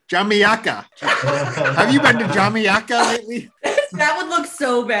Jamaica. Have you been to Jamaica lately? That would look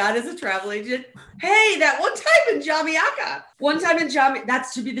so bad as a travel agent. Hey, that one time in Jamaica. One time in Jamaica.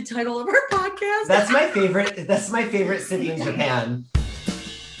 That should be the title of our podcast. That's my favorite. That's my favorite city in Japan.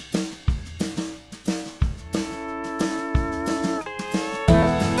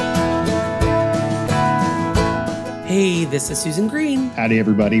 Hey, this is Susan Green. Howdy,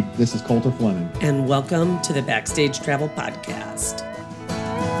 everybody. This is Coulter Fleming. And welcome to the Backstage Travel Podcast.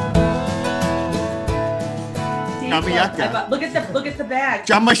 Jamaica. Look at the bag.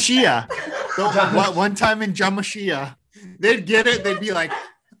 Jamaica. One time in Jamaica, they'd get it. They'd be like,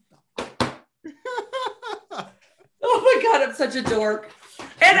 "Oh my God, I'm such a dork."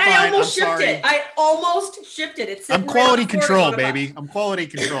 And I almost shipped it. It's I'm quality control, baby. I'm quality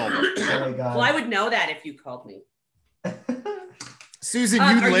control. Oh my God. Well, I would know that if you called me. Susan,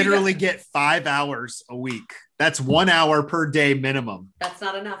 you literally get 5 hours a week. That's 1 hour per day minimum. That's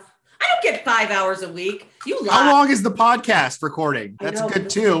not enough. I don't get 5 hours a week. You lie. How long is the podcast recording? That's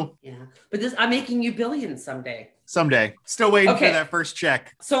good too. Yeah, but I'm making you billions someday. Someday. Still waiting for that first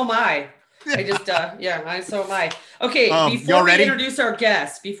check. So am I. I just, so am I. Okay, before we introduce our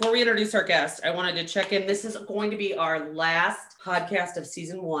guest, I wanted to check in. This is going to be our last podcast of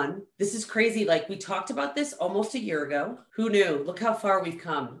season 1. This is crazy. Like, we talked about this almost a year ago. Who knew? Look how far we've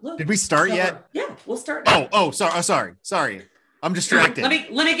come. Look. Did we start yet? Yeah, we'll start now. Sorry. I'm distracted.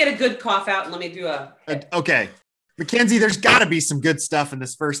 Let me get a good cough out and let me do okay. Mackenzie, there's got to be some good stuff in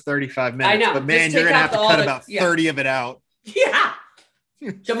this first 35 minutes. I know. But man, you're going to have to cut about 30 of it out. Yeah.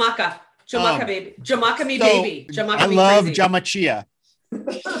 Jamaica, baby. Jamaica me, baby. Jamaica I me love crazy. Jamaica.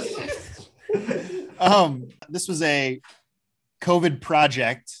 This was a COVID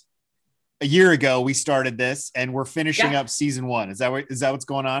project. A year ago, we started this, and we're finishing up season 1. Is that what's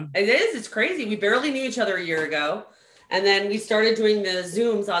going on? It is. It's crazy. We barely knew each other a year ago. And then we started doing the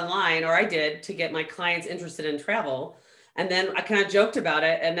Zooms online, or I did, to get my clients interested in travel. And then I kind of joked about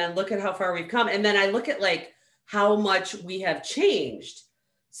it. And then look at how far we've come. And then I look at like how much we have changed.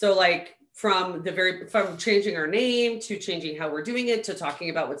 So like from changing our name to changing how we're doing it, to talking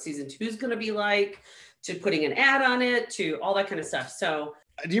about what season 2 is going to be like, to putting an ad on it, to all that kind of stuff. So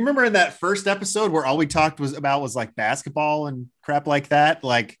do you remember in that first episode where all we talked was like basketball and crap like that?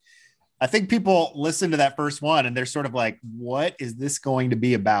 Like, I think people listen to that first one and they're sort of like, what is this going to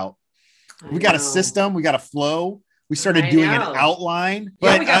be about? We got a system, we got a flow. We started doing an outline.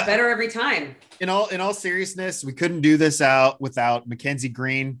 But we got better every time. In all seriousness, we couldn't do this without Mackenzie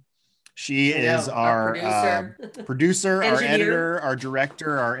Green. She is our producer, our editor, our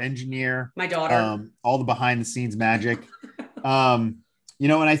director, our engineer. My daughter. All the behind the scenes magic. And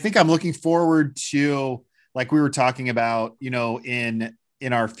I think I'm looking forward to, like we were talking about,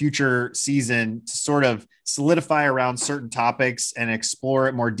 in our future season, to sort of solidify around certain topics and explore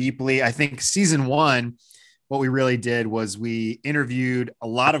it more deeply. I think season 1, what we really did was we interviewed a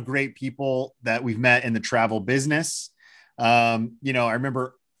lot of great people that we've met in the travel business. I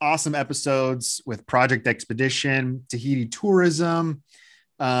remember awesome episodes with Project Expedition, Tahiti Tourism,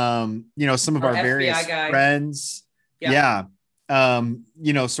 some of our various friends. Yeah.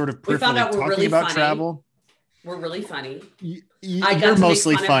 Sort of peripherally talking about travel. We're really funny. You're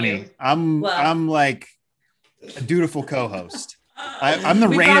mostly funny. I'm like a dutiful co-host. I'm the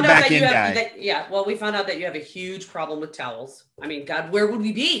rein it back in guy. We found out that you have a huge problem with towels. I mean, God, where would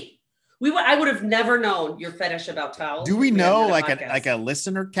we be? I would have never known your fetish about towels. Do we know like a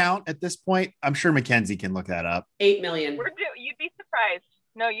listener count at this point? I'm sure Mackenzie can look that up. 8 million. You'd be surprised.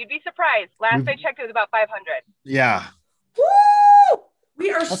 No, you'd be surprised. Last I checked, it was about 500. Yeah. Woo!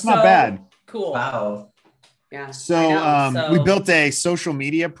 That's not bad. Cool. Wow. Yeah. So we built a social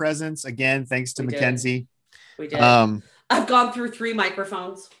media presence again, thanks to Mackenzie. We did. I've gone through 3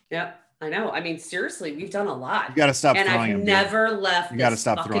 microphones. Yep. I know. I mean, seriously, we've done a lot. You got to stop throwing them. And I've never left. You got to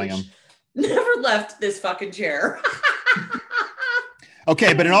stop throwing them. Never left this fucking chair.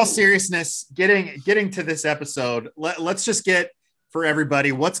 Okay, but in all seriousness, getting to this episode, let's just get for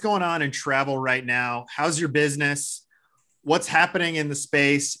everybody what's going on in travel right now. How's your business? What's happening in the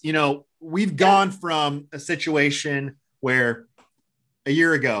space? We've gone from a situation where a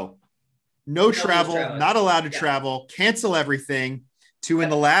year ago, no travel, not allowed to travel, cancel everything, to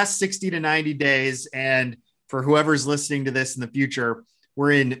in the last 60 to 90 days. And for whoever's listening to this in the future,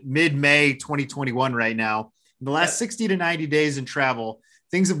 we're in mid-May 2021 right now. In the last 60 to 90 days in travel,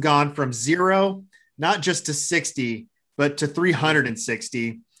 things have gone from 0, not just to 60, but to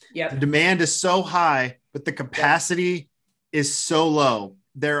 360. The demand is so high, but the capacity is so low.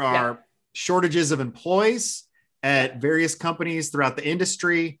 There are shortages of employees at various companies throughout the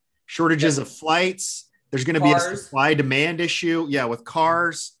industry, shortages of flights. There's going to be a supply demand issue. Yeah. With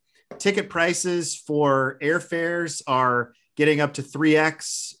cars. ticket prices for airfares are getting up to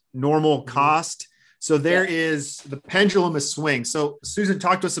 3x normal cost. So there is the pendulum is swing. So Susan,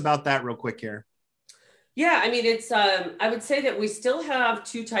 talk to us about that real quick here. Yeah, I mean, it's, I would say that we still have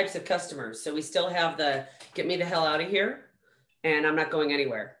two types of customers. So we still have the get me the hell out of here and I'm not going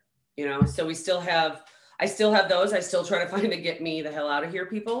anywhere, you know? So I still have those. I still try to find the get me the hell out of here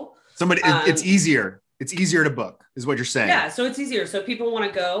people. It's easier. It's easier to book is what you're saying. Yeah. So it's easier. So people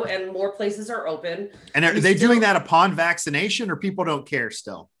want to go and more places are open. And are they doing that upon vaccination or people don't care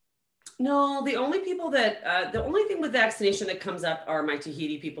still? No, the only people that, the only thing with vaccination that comes up are my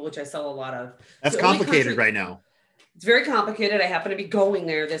Tahiti people, which I sell a lot of. That's complicated right now. It's very complicated. I happen to be going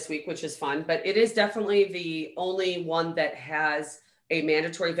there this week, which is fun, but it is definitely the only one that has a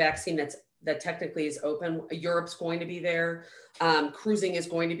mandatory vaccine that technically is open. Europe's going to be there. Cruising is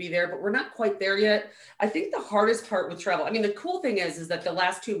going to be there, but we're not quite there yet. I think the hardest part with travel, I mean, the cool thing is that the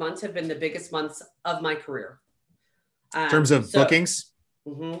last 2 months have been the biggest months of my career. In terms of bookings?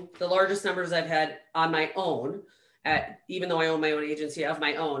 The largest numbers I've had on my own, even though I own my own agency of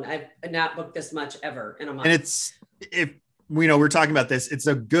my own, I've not booked this much ever in a month. And we're talking about this, it's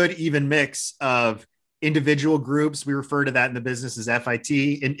a good even mix of individual groups. We refer to that in the business as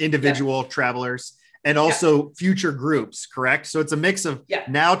FIT, and individual travelers, and also future groups, correct? So it's a mix of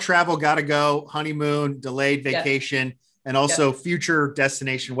now travel, gotta go, honeymoon, delayed vacation, and also future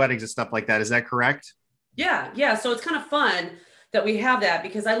destination weddings and stuff like that. Is that correct? Yeah. So it's kind of fun that we have that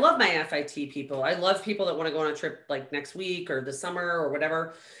because I love my FIT people. I love people that want to go on a trip like next week or the summer or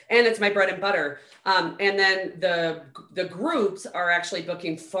whatever. And it's my bread and butter. And then the groups are actually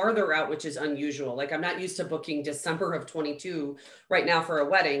booking farther out, which is unusual. Like I'm not used to booking December of 22 right now for a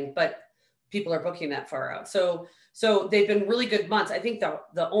wedding, but people are booking that far out. So they've been really good months. I think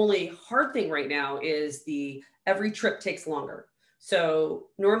the only hard thing right now is every trip takes longer. So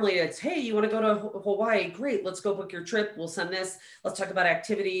normally it's, hey, you want to go to Hawaii? Great. Let's go book your trip. We'll send this. Let's talk about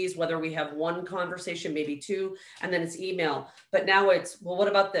activities, whether we have one conversation, maybe two, and then it's email. But now it's, well, what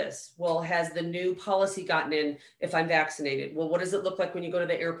about this? Well, has the new policy gotten in if I'm vaccinated? Well, what does it look like when you go to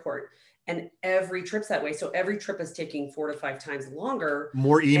the airport? And every trip's that way. So every trip is taking 4 to 5 times longer.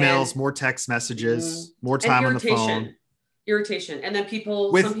 More emails, more text messages, more time on the phone. Irritation. And then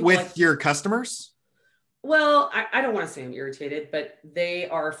people- With your customers? Well, I don't want to say I'm irritated, but they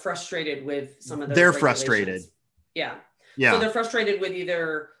are frustrated with some of those. They're frustrated. Yeah. So they're frustrated with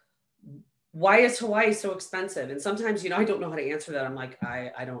either why is Hawaii so expensive? And sometimes, I don't know how to answer that. I'm like,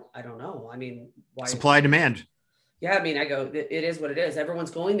 I don't know. I mean, why? Supply demand. Yeah. I mean, I go, it is what it is. Everyone's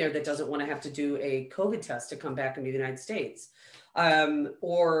going there that doesn't want to have to do a COVID test to come back into the United States.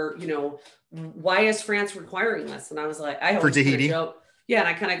 Or, why is France requiring this? And I was like, I for Tahiti. Joke. Yeah. And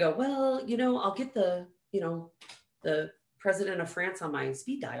I kind of go, well, I'll get the president of France on my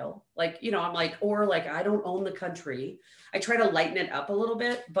speed dial. Like, I'm like, or like, I don't own the country. I try to lighten it up a little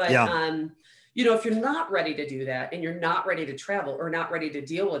bit, but, if you're not ready to do that and you're not ready to travel or not ready to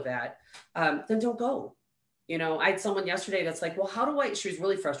deal with that, then don't go. I had someone yesterday that's like, well, she was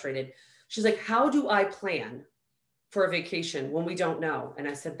really frustrated. She's like, how do I plan for a vacation when we don't know? And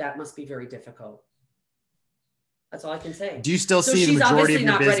I said, that must be very difficult. That's all I can say. Do you still see the majority of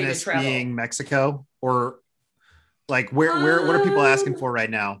your business being Mexico, or like what are people asking for right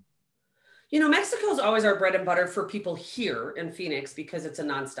now? Mexico is always our bread and butter for people here in Phoenix because it's a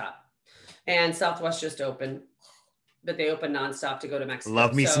nonstop, and Southwest just opened, but they open nonstop to go to Mexico.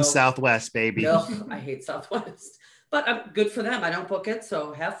 Love me some Southwest, baby. No, I hate Southwest, but I'm good for them. I don't book it,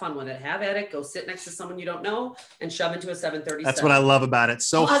 so have fun with it. Have at it. Go sit next to someone you don't know and shove into a 737. That's what I love about it.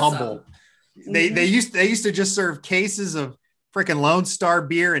 So awesome. Humble. They used to just serve cases of freaking Lone Star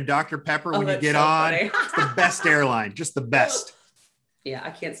beer and Dr. Pepper when you get on. It's the best airline, just the best. Yeah, I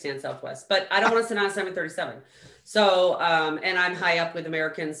can't stand Southwest, but I don't want to sit on a 737. So, and I'm high up with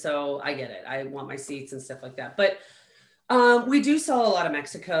Americans, so I get it. I want my seats and stuff like that. But we do sell a lot of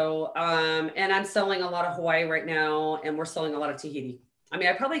Mexico, and I'm selling a lot of Hawaii right now, and we're selling a lot of Tahiti. I mean,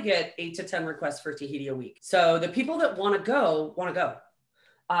 I probably get 8 to 10 requests for Tahiti a week. So the people that want to go.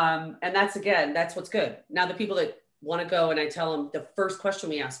 And that's what's good. Now, the people that want to go and I tell them, the first question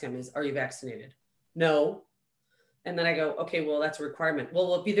we ask them is, are you vaccinated? No. And then I go, okay, well, that's a requirement. Well,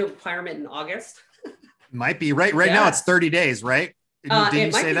 will it be the requirement in August? Might be right now. It's 30 days, right? It might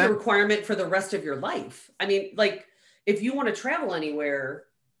be the requirement for the rest of your life. I mean, like if you want to travel anywhere,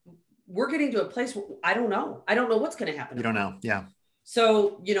 we're getting to a place where I don't know. I don't know what's going to happen. You don't know. Yeah.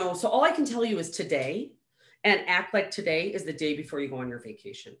 So, so all I can tell you is today and act like today is the day before you go on your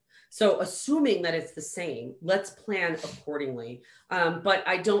vacation. So assuming that it's the same, let's plan accordingly. But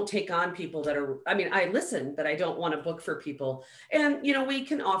I don't take on people that are, I mean, I listen, but I don't want to book for people. And, you know, we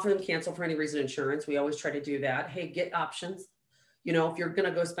can offer them cancel for any reason insurance. We always try to do that. Hey, get options. You know, if you're going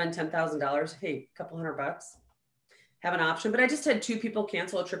to go spend $10,000, hey, a couple $100, have an option. But I just had 2 people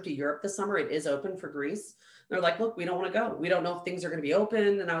cancel a trip to Europe this summer. It is open for Greece. They're like, look, we don't want to go. We don't know if things are going to be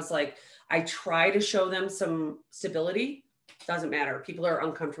open. And I was like, I try to show them some stability. Doesn't matter. People are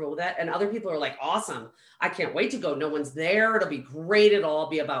uncomfortable with that. And other people are like, awesome. I can't wait to go. No one's there. It'll be great. It'll all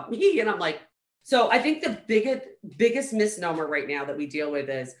be about me. And I'm like, so I think the biggest misnomer right now that we deal with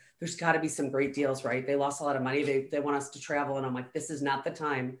is there's got to be some great deals, right? They lost a lot of money. They want us to travel. And I'm like, this is not the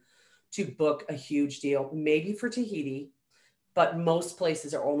time to book a huge deal, maybe for Tahiti, but most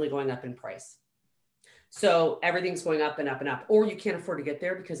places are only going up in price. So everything's going up and up and up, or you can't afford to get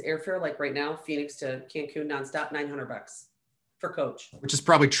there because airfare, like right now, Phoenix to Cancun nonstop, $900 for coach, which is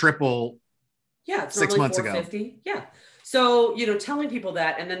probably triple. Yeah, it's 6 months ago. Yeah. So, you know, telling people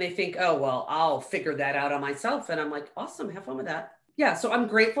that, and then they think, oh, well, I'll figure that out on myself. And I'm like, awesome. Have fun with that. Yeah. So I'm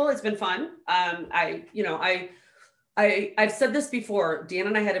grateful. It's been fun. I've said this before. Dan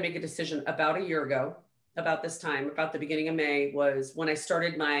and I had to make a decision about a year ago, about this time, about the beginning of May, was when I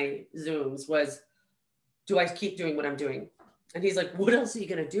started my Zooms, was, do I keep doing what I'm doing? And he's like, what else are you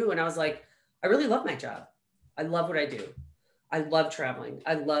going to do? And I was like, I really love my job. I love what I do. I love traveling.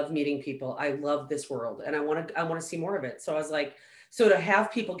 I love meeting people. I love this world, and I want to see more of it. So I was like, so to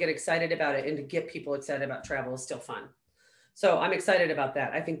have people get excited about it and to get people excited about travel is still fun. So I'm excited about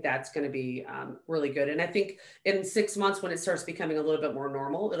that. I think that's going to be really good. And I think in 6 months, when it starts becoming a little bit more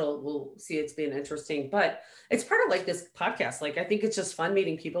normal, we'll see it's been interesting, but it's part of like this podcast. Like, I think it's just fun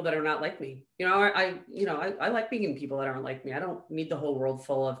meeting people that are not like me. You know, I like meeting people that aren't like me. I don't need the whole world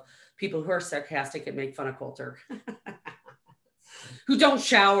full of people who are sarcastic and make fun of Coulter. Who don't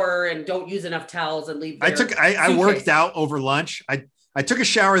shower and don't use enough towels and leave. I worked out over lunch. I took a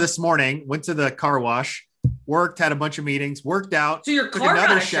shower this morning, went to the car wash, worked, had a bunch of meetings, worked out. So your car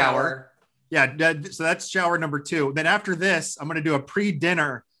got a shower. Yeah. So that's shower number 2. Then after this, I'm going to do a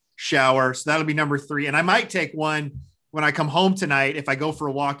pre-dinner shower. So that'll be number 3. And I might take one when I come home tonight, if I go for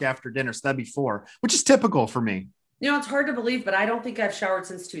a walk after dinner. So that'd be 4, which is typical for me. You know, it's hard to believe, but I don't think I've showered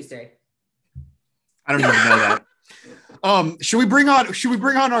since Tuesday. I don't even know that. Should we bring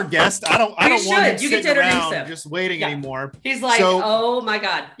on our guest? I don't want him sitting around just waiting anymore. He's like, oh my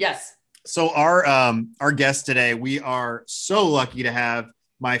God. Yes. So our guest today, we are so lucky to have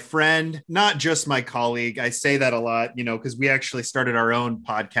my friend, not just my colleague. I say that a lot, you know, because we actually started our own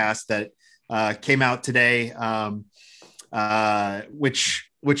podcast that came out today,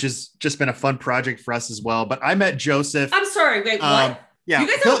 which has just been a fun project for us as well. But I met Joseph. I'm sorry. Wait, what? Yeah, you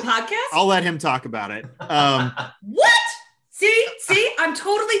guys have a podcast? I'll let him talk about it. What? See, I'm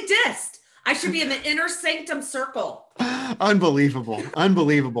totally dissed. I should be in the inner sanctum circle.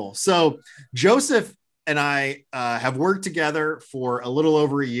 Unbelievable. So Joseph and I have worked together for a little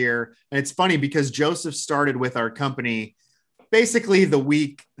over a year. And it's funny because Joseph started with our company basically the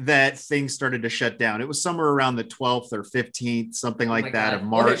week that things started to shut down. It was somewhere around the 12th or 15th, something like that of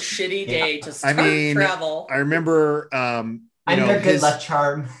March. What a shitty day to start travel. I remember, I'm their good luck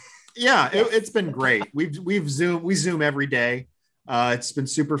charm. Yeah, it's been great. We Zoom every day. It's been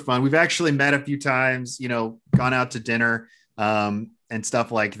super fun. We've actually met a few times, you know, gone out to dinner and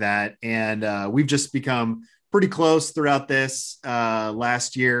stuff like that. And we've just become pretty close throughout this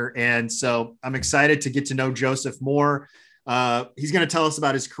last year. And so I'm excited to get to know Joseph more. He's going to tell us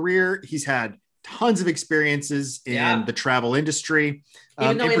about his career. He's had tons of experiences in the travel industry.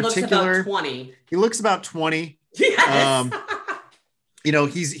 Even though he looks about 20. He looks about 20. Yes. You know,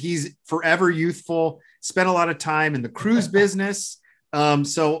 he's forever youthful, spent a lot of time in the cruise business.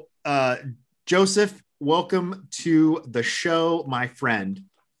 So Joseph, welcome to the show, my friend.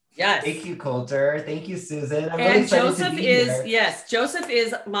 Yes. Thank you, Coulter. Thank you, Susan. I'm really and excited Joseph to be is, here. yes, Joseph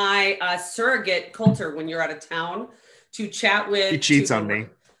is my surrogate Coulter when you're out of town to chat with. He cheats on me.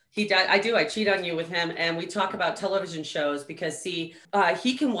 He does. I do. I cheat on you with him. And we talk about television shows because he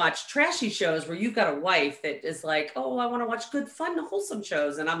can watch trashy shows where you've got a wife that is like, oh, I want to watch good, fun, wholesome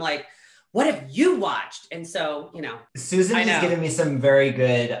shows. And I'm like, what have you watched? And so, you know, Susan has given me some very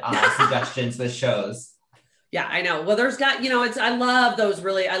good suggestions with shows. Yeah, I know. Well, I love those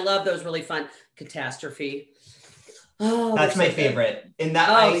really fun. Catastrophe. Oh, that's my favorite. And that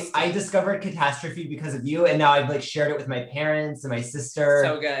I discovered Catastrophe because of you, and now I've like shared it with my parents and my sister.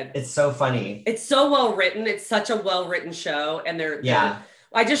 So good. It's so funny. It's so well written. It's such a well written show, and I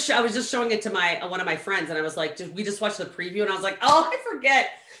was just showing it to one of my friends, and I was like, we just watched the preview, and I was like, oh, I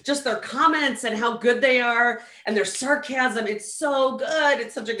forget just their comments and how good they are and their sarcasm. It's so good.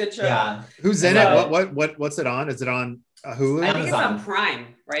 It's such a good show. Yeah. Who's in it? What's it on? Is it on Hulu? I think it's on Prime,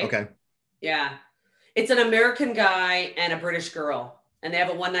 right? Okay. Yeah. It's an American guy and a British girl, and they have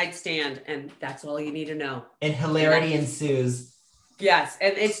a one-night stand, and that's all you need to know. And hilarity ensues. Yes,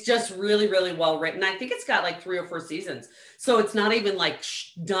 and it's just really, really well written. I think it's got like 3 or 4 seasons, so it's not even like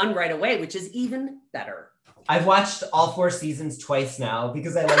done right away, which is even better. I've watched all 4 seasons twice now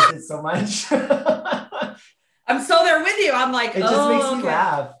because I liked it so much. I'm so there with you. I'm like, it just makes me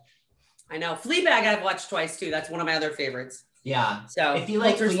laugh. I know. Fleabag I've watched twice too. That's one of my other favorites. Yeah. So if you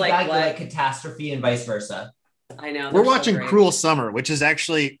like Fleabag, you like Catastrophe and vice versa. I know. We're watching Cruel Summer, which is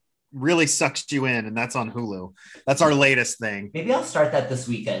actually really sucks you in, and that's on Hulu. That's our latest thing. Maybe I'll start that this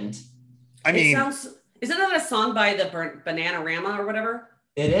weekend. Isn't that a song by the Bananarama or whatever?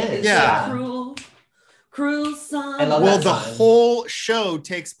 It is. Yeah. Cruel Summer. I love that song. The whole show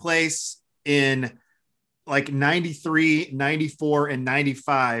takes place in like 93, 94, and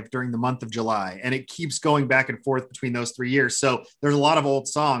 95 during the month of July. And it keeps going back and forth between those 3 years. So there's a lot of old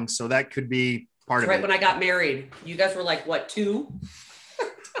songs. So that could be part of it. Right when I got married. You guys were like, what, 2?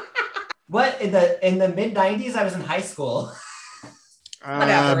 What? In the mid-90s, I was in high school.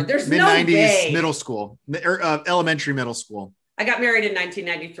 Whatever. There's mid-90s, no way. middle school, or elementary, middle school. I got married in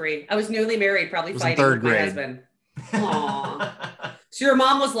 1993. I was newly married, probably fighting third with my grade. husband. Aww. So your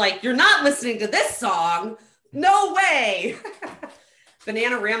mom was like, you're not listening to this song. No way.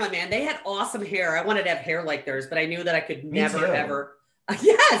 Bananarama, man, they had awesome hair. I wanted to have hair like theirs, but I knew that I could never, ever.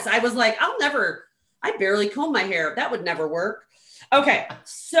 Yes, I was like, I barely comb my hair. That would never work. Okay,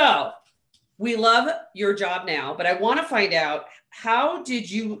 so we love your job now, but I want to find out,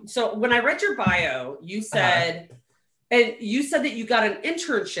 so when I read your bio, you said, and you said that you got an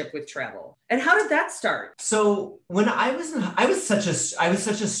internship with travel. And how did that start? So when I was such a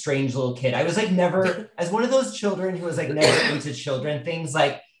strange little kid. I was like never, as one of those children who was like never into children things.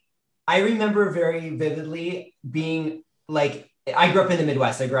 Like I remember very vividly being like, I grew up in the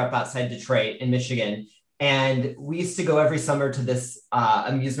Midwest. I grew up outside Detroit in Michigan. And we used to go every summer to this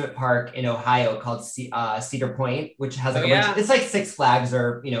amusement park in Ohio called Cedar Point, which has like it's like Six Flags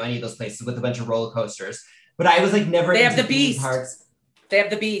or, any of those places with a bunch of roller coasters. But I was like never into have the Beast. Parks. They have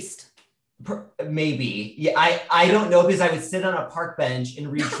the Beast. Maybe. Yeah, I don't know because I would sit on a park bench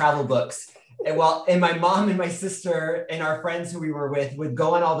and read travel books. And my mom and my sister and our friends who we were with would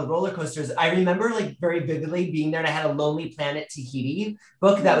go on all the roller coasters. I remember like very vividly being there, and I had a Lonely Planet Tahiti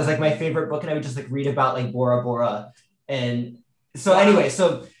book that was like my favorite book, and I would just like read about like Bora Bora. And so anyway,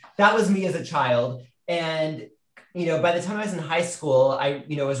 so that was me as a child. And by the time I was in high school, I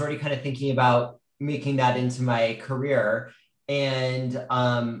was already kind of thinking about making that into my career. And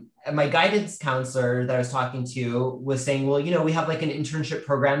my guidance counselor that I was talking to was saying, well, we have like an internship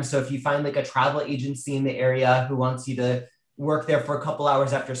program. So if you find like a travel agency in the area who wants you to work there for a couple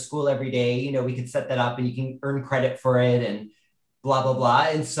hours after school every day, we could set that up and you can earn credit for it and blah, blah, blah.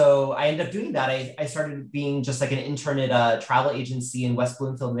 And so I ended up doing that. I started being just like an intern at a travel agency in West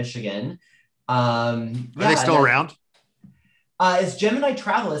Bloomfield, Michigan. Are they still around? It's Gemini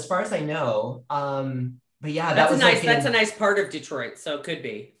Travel, as far as I know. But yeah, that's a nice part of Detroit. So it could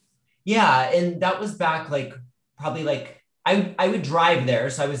be. Yeah. And that was back like, probably like, I would drive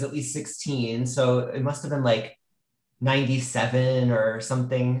there. So I was at least 16. So it must've been like 97 or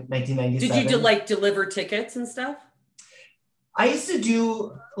something, 1997. Did you deliver tickets and stuff? I used to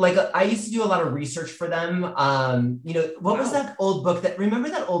do a lot of research for them. What was that old book remember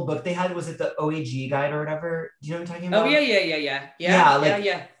that old book they had? Was it the OAG guide or whatever? Do you know what I'm talking about? Oh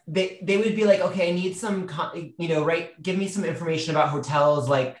yeah. They would be like, okay, I need some, give me some information about hotels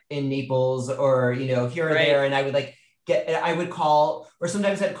like in Naples or, here or there. And I would I would call, or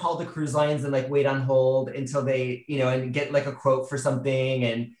sometimes I'd call the cruise lines and like wait on hold until they, and get like a quote for something.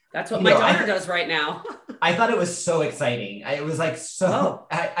 And that's what my daughter does right now. I thought it was so exciting. It was like,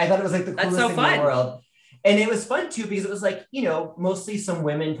 I thought it was like the coolest thing in the world. And it was fun too, because it was like, mostly some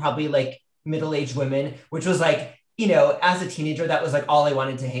women, probably like middle-aged women, which was like, as a teenager, that was like all I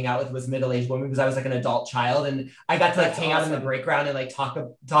wanted to hang out with was middle-aged women because I was like an adult child, and I got to like hang out in the break ground and like talk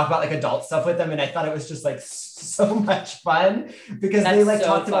about like adult stuff with them. And I thought it was just like so much fun because they like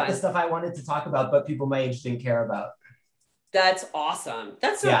talked about the stuff I wanted to talk about, but people my age didn't care about. That's awesome.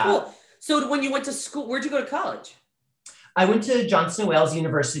 That's so cool. So when you went to school, where'd you go to college? I went to Johnson & Wales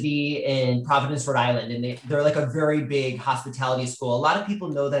University in Providence, Rhode Island, and they're like a very big hospitality school. A lot of people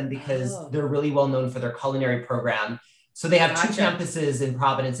know them because they're really well known for their culinary program. So they have 2 campuses in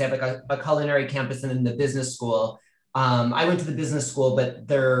Providence. They have like a culinary campus and then the business school. I went to the business school, but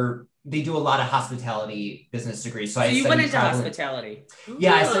their they do a lot of hospitality business degrees. So I you went into travel. hospitality.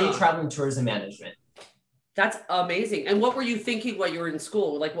 Yeah, I studied Oh, travel and tourism management. that's amazing. And what were you thinking while you were in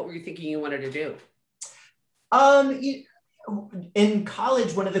school? Like, what were you thinking you wanted to do? You, in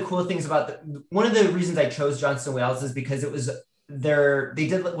college, one of the cool things about one of the reasons I chose Johnson Wales is because it was they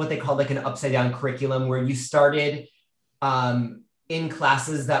did what they called like an upside down curriculum where you started in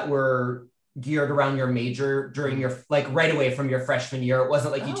classes that were geared around your major during your like right away from your freshman year. It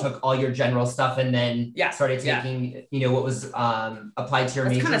wasn't like you took all your general stuff and then started taking what was applied to your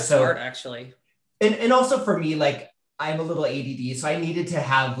major. Kind of smart, actually. And also for me, like I'm a little ADD, so I needed to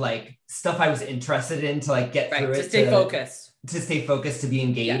have like stuff I was interested in to like get through it, to stay focused, to be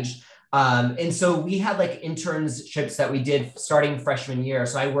engaged. And so we had like internships that we did starting freshman year.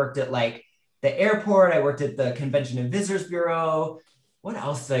 So I worked at like the airport, I worked at the Convention and Visitors Bureau. What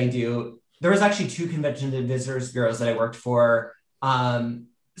else did I do? There was actually 2 Convention and Visitors Bureaus that I worked for.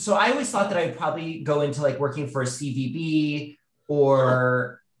 So I always thought that I'd probably go into like working for a CVB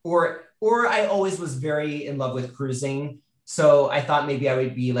or I always was very in love with cruising. So I thought maybe I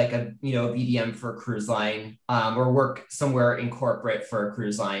would be like a BDM for a cruise line or work somewhere in corporate for a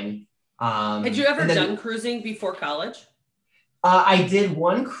cruise line. Had you ever done cruising before college? I did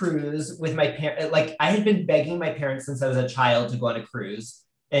one cruise with my parents. Like I had been begging my parents since I was a child to go on a cruise,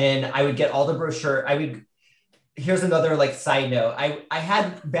 and I would get all the brochure. Here's another like side note. I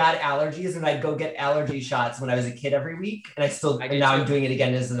had bad allergies, and I'd go get allergy shots when I was a kid every week, and now I'm doing it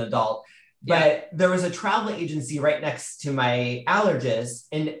again as an adult. But there was a travel agency right next to my allergist.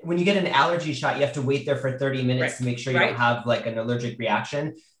 And when you get an allergy shot, you have to wait there for 30 minutes to make sure you don't have like an allergic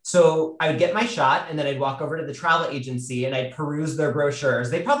reaction. So I would get my shot and then I'd walk over to the travel agency and I'd peruse their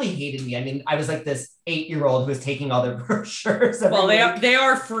brochures. They probably hated me. I mean, I was like this 8-year-old who was taking all their brochures. Well, they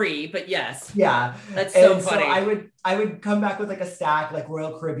are free, but yes. Yeah. That's so funny. So I would come back with like a stack, like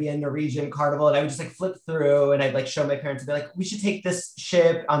Royal Caribbean, Norwegian, Carnival, and I would just like flip through and I'd like show my parents and be like, we should take this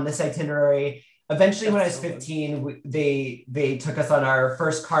ship on this itinerary. Eventually, when I was 15, they took us on our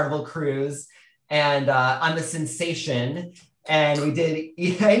first Carnival cruise and on the Sensation. And we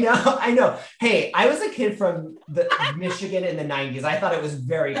did, I know. Hey, I was a kid from Michigan in the 90s. I thought it was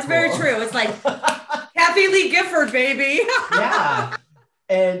very That's cool. very true. It's like Kathy Lee Gifford, baby. Yeah.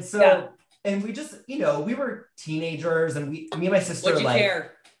 And so, and we just, we were teenagers and me and my sister,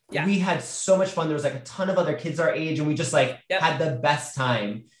 we had so much fun. There was like a ton of other kids our age and we just like had the best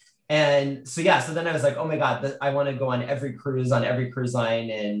time. And so, so then I was like, oh my God, I want to go on every cruise line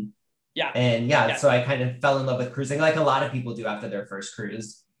and so I kind of fell in love with cruising like a lot of people do after their first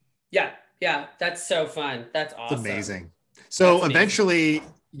cruise. Yeah. That's so fun. That's awesome. It's amazing. So eventually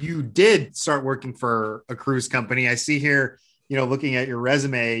you did start working for a cruise company. I see here, looking at your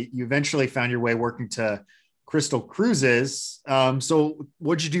resume, you eventually found your way working to Crystal Cruises. So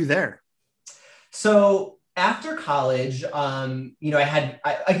what'd you do there? So after college, I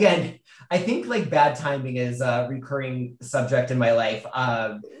think like bad timing is a recurring subject in my life.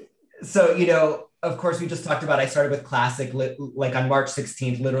 So, of course, we just talked about, I started with Classic, like on March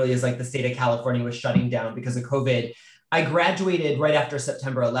 16th, literally is like the state of California was shutting down because of COVID. I graduated right after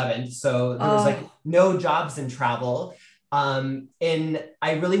September 11th. So there was like no jobs in travel. And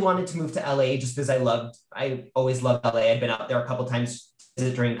I really wanted to move to LA just because I always loved LA. I'd been out there a couple of times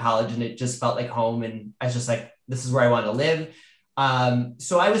during college and it just felt like home. And I was just like, this is where I want to live.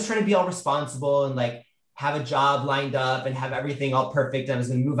 So I was trying to be all responsible and like, have a job lined up and have everything all perfect. And I was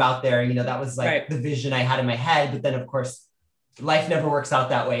going to move out there. That was like the vision I had in my head. But then of course, life never works out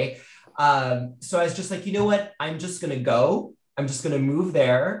that way. So I was just like, you know what? I'm just going to go. I'm just going to move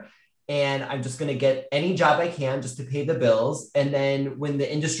there. And I'm just going to get any job I can just to pay the bills. And then when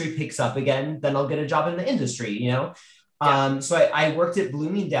the industry picks up again, then I'll get a job in the industry, So I worked at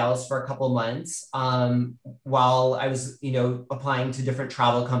Bloomingdale's for a couple of months while I was, applying to different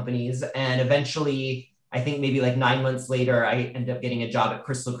travel companies. And eventually, I think maybe like 9 months later, I ended up getting a job at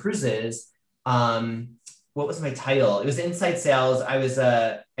Crystal Cruises. What was my title? It was inside sales. I was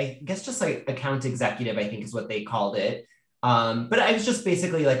I guess just like account executive, I think is what they called it. But I was just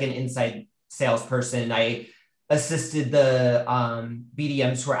basically like an inside salesperson. I assisted the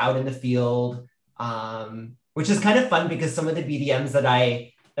BDMs who were out in the field, which is kind of fun because some of the BDMs that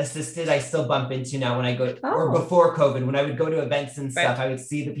I assisted, I still bump into now when I go, or before COVID, when I would go to events and stuff, I would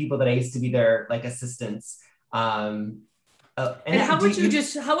see the people that I used to be their like assistants. And how would you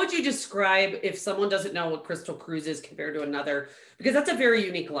describe if someone doesn't know what Crystal Cruise is compared to another, because that's a very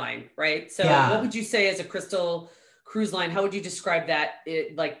unique line, right? So what would you say as a Crystal Cruise line? How would you describe that?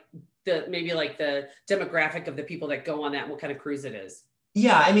 Maybe the demographic of the people that go on that and what kind of cruise it is?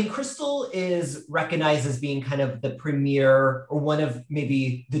 Yeah, I mean, Crystal is recognized as being kind of the premier or one of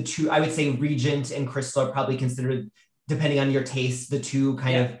maybe the two, I would say Regent and Crystal are probably considered, depending on your taste, the two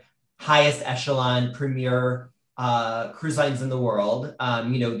kind of highest echelon premier cruise lines in the world.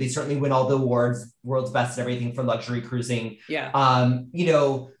 They certainly win all the awards, world's best at everything for luxury cruising. Yeah.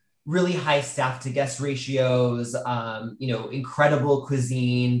 Really high staff to guest ratios, incredible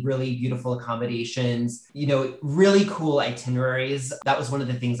cuisine, really beautiful accommodations, really cool itineraries. That was one of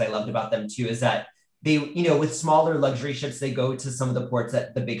the things I loved about them too, is that they, with smaller luxury ships, they go to some of the ports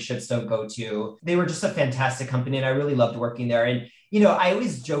that the big ships don't go to. They were just a fantastic company, and I really loved working there. And I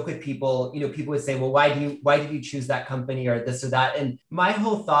always joke with people, people would say, well, why did you choose that company or this or that? And my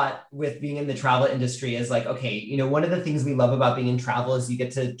whole thought with being in the travel industry is like, okay, one of the things we love about being in travel is you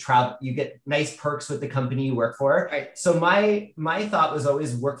get to travel, you get nice perks with the company you work for. Right. So my thought was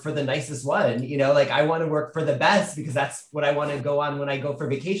always work for the nicest one, I want to work for the best because that's what I want to go on when I go for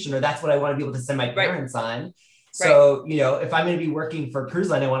vacation, or that's what I want to be able to send my parents on. So, if I'm going to be working for a cruise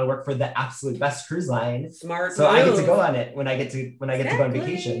line, I want to work for the absolute best cruise line. Smart. So I get to go on it when I get to go on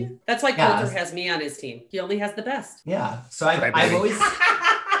vacation. That's why Coulter has me on his team. He only has the best. Yeah. So I've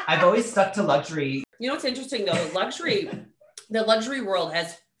always stuck to luxury. What's interesting though, the luxury world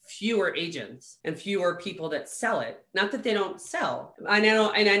has fewer agents and fewer people that sell it. Not that they don't sell. I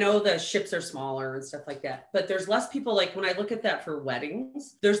know the ships are smaller and stuff like that, but there's less people. Like when I look at that for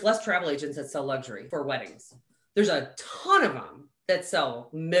weddings, there's less travel agents that sell luxury for weddings. There's a ton of them that sell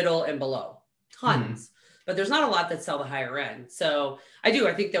middle and below, tons, but there's not a lot that sell the higher end. So I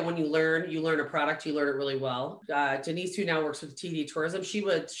think that when you learn a product, you learn it really well. Denise, who now works with TD Tourism,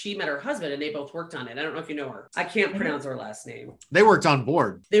 she met her husband and they both worked on it. I don't know if you know her. I can't pronounce her last name. They worked on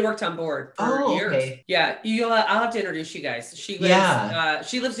board. They worked on board for years. Okay. Yeah. I'll have to introduce you guys. She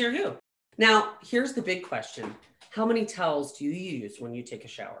lives near you. Now, here's the big question. How many towels do you use when you take a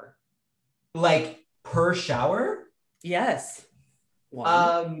shower? Like per shower? Yes.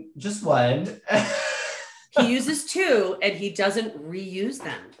 One. Just one. He uses two and he doesn't reuse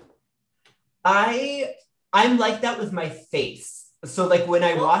them. I'm like that with my face. So like when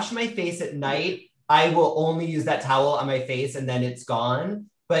I wash my face at night, I will only use that towel on my face and then it's gone.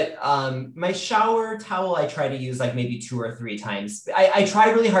 But my shower towel, I try to use like maybe 2 or 3 times. I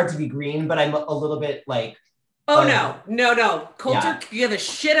try really hard to be green, but I'm a little bit like... No. Coulter give a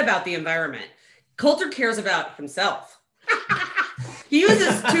shit about the environment. Coulter cares about himself. He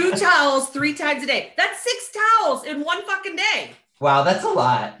uses 2 towels 3 times a day. That's 6 towels in one fucking day. Wow, that's a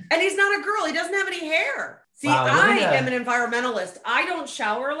lot. And he's not a girl. He doesn't have any hair. See, wow, I am an environmentalist. I don't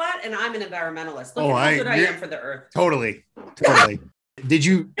shower a lot, and I'm an environmentalist. Look at how good I am for the earth. Totally. Did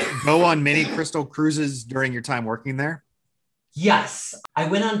you go on many Crystal cruises during your time working there? Yes, I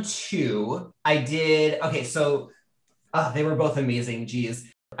went on 2. I did. Okay, so they were both amazing. Geez.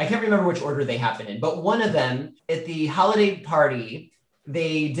 I can't remember which order they happened in, but one of them at the holiday party,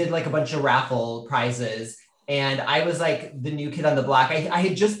 they did like a bunch of raffle prizes. And I was like the new kid on the block. I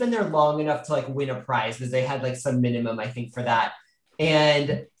had just been there long enough to like win a prize because they had like some minimum, I think, for that.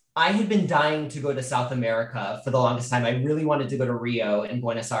 And I had been dying to go to South America for the longest time. I really wanted to go to Rio and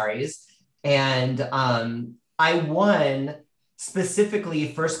Buenos Aires. And I won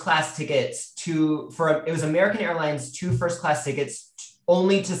specifically first class tickets it was American Airlines, 2 first class tickets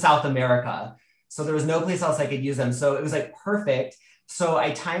only to South America. So there was no place else I could use them. So it was like perfect. So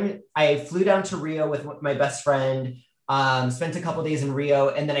I flew down to Rio with my best friend, spent a couple days in Rio,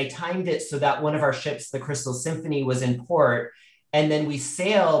 and then I timed it so that one of our ships, the Crystal Symphony, was in port. And then we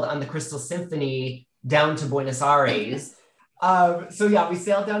sailed on the Crystal Symphony down to Buenos Aires. We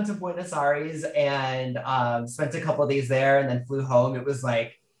sailed down to Buenos Aires and spent a couple of days there and then flew home. It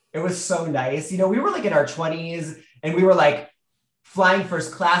was so nice. We were like in our 20s and we were like flying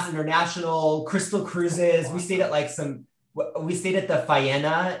first class international Crystal cruises. We stayed at the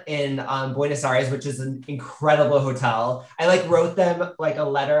Faena in Buenos Aires, which is an incredible hotel. I like wrote them like a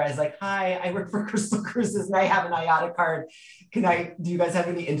letter. I was like, hi, I work for Crystal Cruises and I have an IATA card. Do you guys have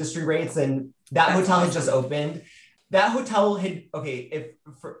any industry rates? And that hotel had just opened. That hotel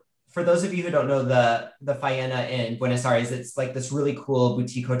for those of you who don't know the Faena in Buenos Aires, it's like this really cool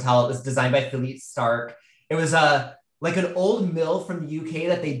boutique hotel. It was designed by Philippe Starck. It was like an old mill from the UK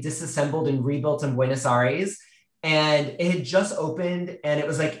that they disassembled and rebuilt in Buenos Aires. And it had just opened and it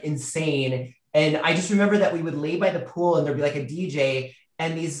was like insane. And I just remember that we would lay by the pool and there'd be like a DJ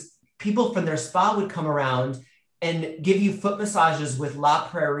and these people from their spa would come around and give you foot massages with La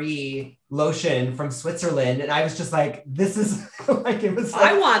Prairie lotion from Switzerland. And I was just like, this is like, it was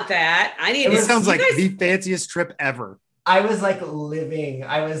like, I want that. It sounds like the fanciest trip ever. I was like living,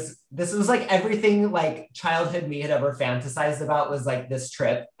 this was like everything like childhood me had ever fantasized about was like this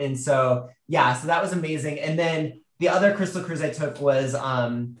trip. And so, yeah, so that was amazing. And then the other Crystal cruise I took was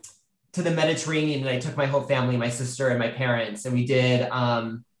to the Mediterranean, and I took my whole family, my sister and my parents, and we did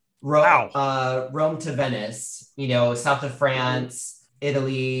Rome to Venice, you know, south of France,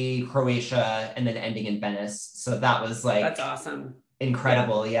 Italy, Croatia, and then ending in Venice. So that was like, that's awesome.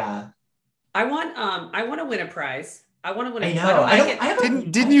 Incredible. Yeah. I want to win a prize. I want to win a prize.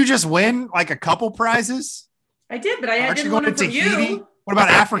 Didn't you just win like a couple prizes? I did, but I didn't win it from you. What about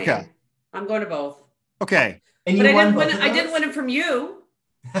Africa? I'm going to both. Okay. And but I didn't win it from you.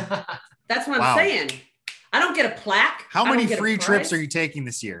 That's what I'm saying. I don't get a plaque. How many free trips are you taking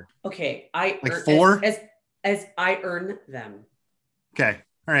this year? Okay. Like 4? As I earn them. Okay.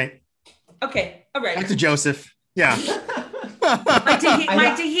 All right. Okay. All right. Back to Joseph. Yeah.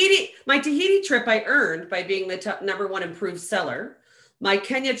 my Tahiti trip I earned by being the #1 improved seller. My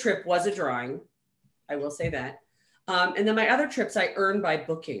Kenya trip was a drawing. I will say that. And then my other trips I earned by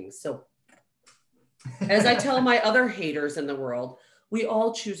booking. So as I tell my other haters in the world, we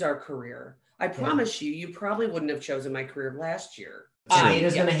all choose our career. I promise you probably wouldn't have chosen my career last year.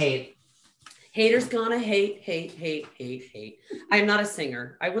 Haters gonna hate. Haters gonna hate. I am not a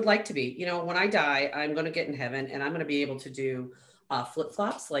singer. I would like to be. You know, when I die, I'm going to get in heaven and I'm going to be able to do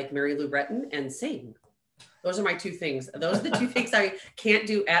flip-flops like Mary Lou Retton and sing. Those are my 2 things. Those are the 2 things I can't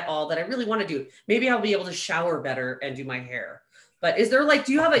do at all that I really want to do. Maybe I'll be able to shower better and do my hair. But is there like,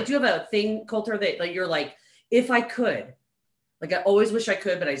 do you have a thing, Coulter, that like you're like, if I could, like I always wish I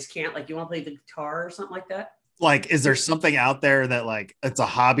could, but I just can't. Like you want to play the guitar or something like that? Like, is there something out there that like it's a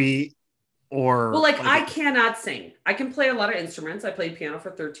hobby? Or well, like I cannot sing. I can play a lot of instruments. I played piano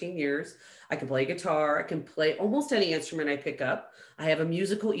for 13 years. I can play guitar. I can play almost any instrument I pick up. I have a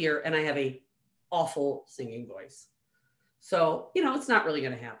musical ear and I have a awful singing voice. So, you know, it's not really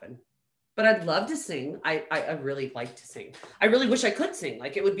going to happen. But I'd love to sing. I really like to sing. I really wish I could sing.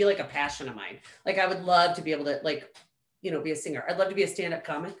 Like it would be like a passion of mine. Like I would love to be able to like, you know, be a singer. I'd love to be a stand-up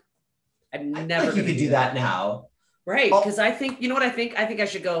comic. I've never. You could do that now. Right. Because I think, you know what I think? I think I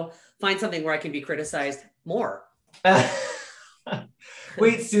should go find something where I can be criticized more.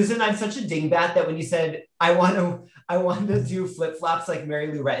 Wait, Susan, I'm such a dingbat that when you said I want to do flip-flops like Mary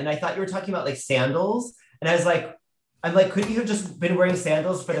Lou Retton, I thought you were talking about like sandals. And I was like, couldn't you have just been wearing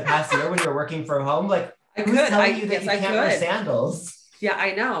sandals for the past year when you were working from home? Like, who's telling you that you can't wear sandals? Yeah,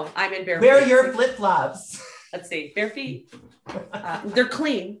 I know. I'm in bare feet. Wear your flip-flops. Let's see, bare feet. They're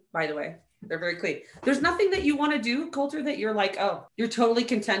clean, by the way. They're very clean. There's nothing that you want to do, Coulter, that you're like, oh, you're totally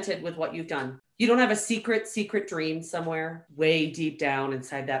contented with what you've done. You don't have a secret dream somewhere way deep down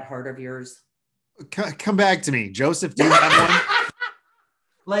inside that heart of yours. Come back to me. Joseph, do you have one?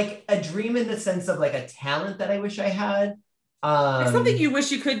 Like a dream in the sense of like a talent that I wish I had. It's something you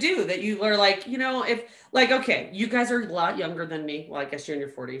wish you could do that you are like, you know, if like, okay, you guys are a lot younger than me. Well, I guess you're in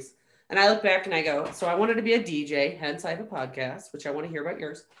your 40s. And I look back and I go, so I wanted to be a DJ, hence I have a podcast, which I want to hear about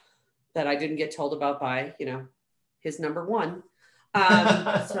yours, that I didn't get told about by, you know, his #1.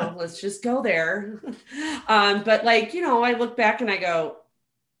 So let's just go there. But like, you know, I look back and I go,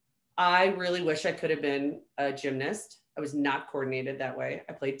 I really wish I could have been a gymnast. I was not coordinated that way.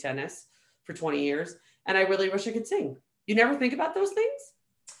 I played tennis for 20 years and I really wish I could sing. You never think about those things?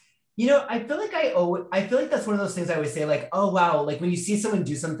 You know, I feel like that's one of those things I always say like, oh, wow. Like when you see someone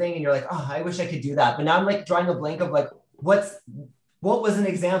do something and you're like, oh, I wish I could do that. But now I'm like drawing a blank of like, what was an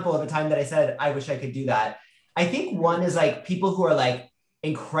example of a time that I said, I wish I could do that? I think one is like people who are like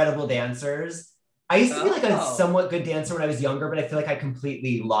incredible dancers. I used to be like a somewhat good dancer when I was younger, but I feel like I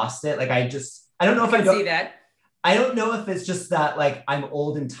completely lost it. Like I don't know if I don't see that. I don't know if it's just that like I'm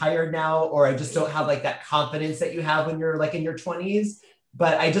old and tired now, or I just don't have like that confidence that you have when you're like in your 20s,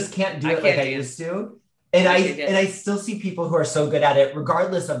 but I just can't do it like I used to. And I still see people who are so good at it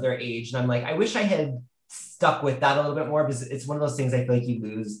regardless of their age. And I'm like, I wish I had stuck with that a little bit more because it's one of those things I feel like you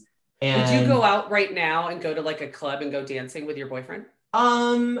lose. And would you go out right now and go to like a club and go dancing with your boyfriend?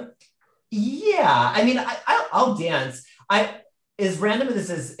 Yeah. I mean, I'll dance. As random as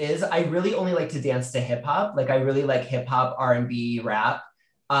this is, I really only like to dance to hip hop. Like I really like hip hop, R&B, rap.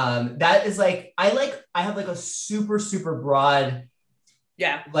 That is like, I have like a super, super broad,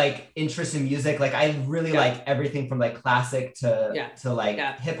 like interest in music. Like I really like everything from like classic to like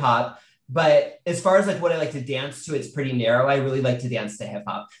hip hop. But as far as like what I like to dance to, it's pretty narrow. I really like to dance to hip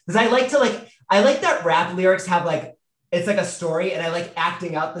hop because I like that rap lyrics have like, it's like a story and I like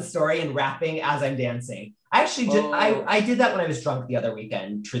acting out the story and rapping as I'm dancing. I actually did. I did that when I was drunk the other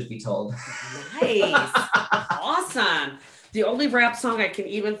weekend, truth be told. Nice. Awesome. The only rap song I can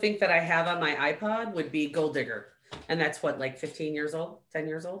even think that I have on my iPod would be Gold Digger. And that's what, like 15 years old, 10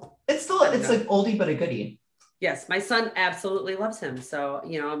 years old? It's still, it's like oldie, but a goodie. Yes. My son absolutely loves him. So,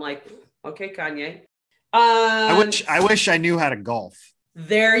 you know, I'm like, okay, Kanye. I wish I knew how to golf.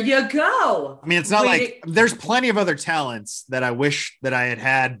 There you go. I mean, it's not like there's plenty of other talents that I wish that I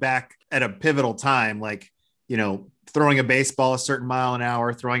had back at a pivotal time. Like, you know, throwing a baseball a certain mile an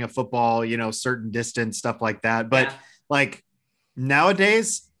hour, throwing a football, you know, certain distance, stuff like that. But like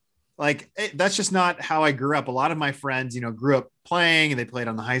nowadays, like that's just not how I grew up. A lot of my friends, you know, grew up playing and they played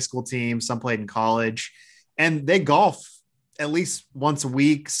on the high school team. Some played in college and they golf at least once a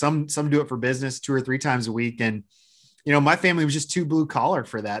week. Some do it for business 2 or 3 times a week. And, you know, my family was just too blue collar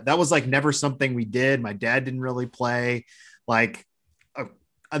for that. That was like never something we did. My dad didn't really play. Like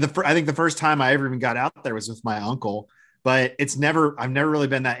I think the first time I ever even got out there was with my uncle, but I've never really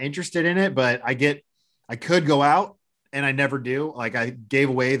been that interested in it, but I could go out and I never do. Like I gave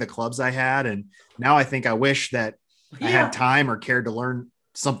away the clubs I had. And now I think I wish that I had time or cared to learn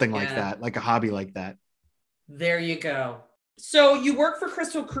something like that, like a hobby like that. There you go. So you work for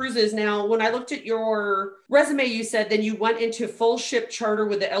Crystal Cruises. Now, when I looked at your resume, you said then you went into full ship charter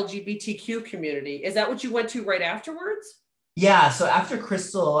with the LGBTQ community. Is that what you went to right afterwards? Yeah. So after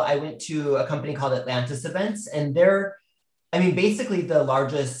Crystal, I went to a company called Atlantis Events, and they're, I mean, basically the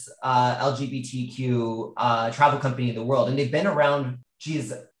largest LGBTQ travel company in the world. And they've been around,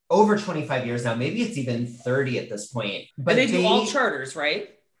 over 25 years now. Maybe it's even 30 at this point. But they do all charters, right?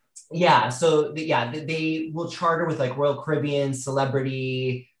 Yeah. So they will charter with like Royal Caribbean,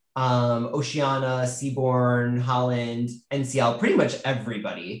 Celebrity, Oceania, Seabourn, Holland, NCL, pretty much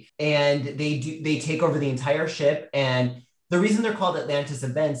everybody. And they take over the entire ship. And the reason they're called Atlantis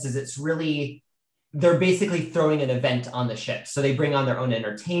Events is they're basically throwing an event on the ship. So they bring on their own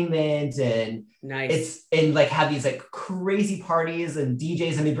entertainment and like have these like crazy parties and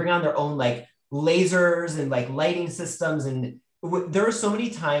DJs, and they bring on their own like lasers and like lighting systems. And there were so many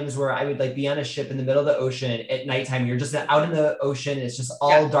times where I would like be on a ship in the middle of the ocean at nighttime. You're just out in the ocean and it's just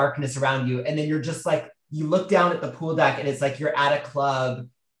all darkness around you. And then you're just like, you look down at the pool deck and it's like you're at a club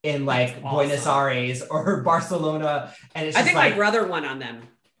in like Buenos Aires or Barcelona. And it's just my brother went on them.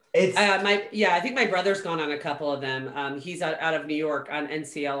 It's I think my brother's gone on a couple of them. He's out of New York on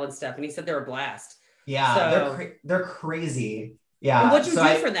NCL and stuff, and he said they're a blast. Yeah, so, they're crazy. Yeah. And what'd you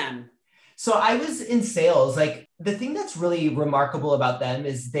do for them? So I was in sales. Like the thing that's really remarkable about them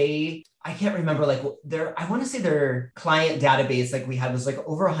is I can't remember like I want to say their client database like we had was like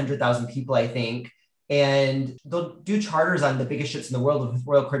over 100,000 people, I think. And they'll do charters on the biggest ships in the world with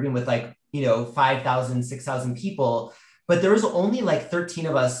Royal Caribbean with like, you know, 5,000, 6,000 people. But there was only like 13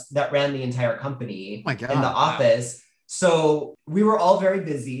 of us that ran the entire company in the office. So we were all very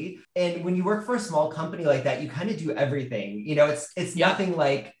busy. And when you work for a small company like that, you kind of do everything. You know, it's nothing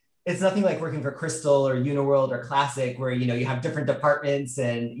like working for Crystal or Uniworld or Classic where, you know, you have different departments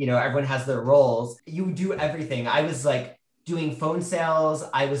and, you know, everyone has their roles. You do everything. I was like doing phone sales.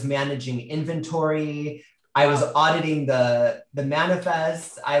 I was managing inventory. I was auditing the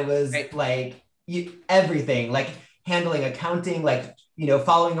manifest. I was like everything, like handling accounting, like, you know,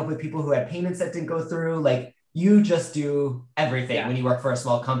 following up with people who had payments that didn't go through. Like you just do everything when you work for a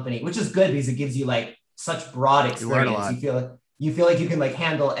small company, which is good because it gives you like such broad experience. You feel like you can like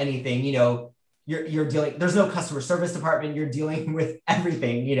handle anything, you know, you're dealing, there's no customer service department. You're dealing with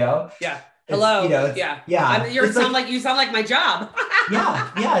everything, you know? Yeah. Hello. You know, you sound like my job.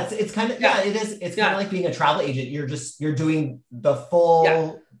 It's kind of, it is. It's kind of like being a travel agent. You're doing the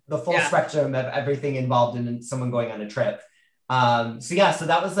full spectrum of everything involved in someone going on a trip. So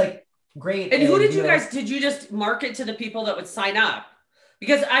that was like great. And who did did you just market to the people that would sign up?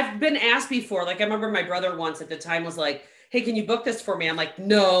 Because I've been asked before, like I remember my brother once at the time was like, hey, can you book this for me? I'm like,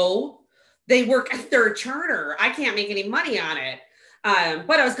 no, they work at their charter. I can't make any money on it.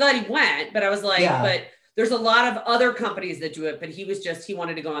 But I was glad he went, but I was like, but there's a lot of other companies that do it, but he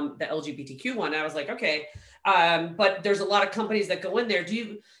wanted to go on the LGBTQ one. And I was like, okay. But there's a lot of companies that go in there.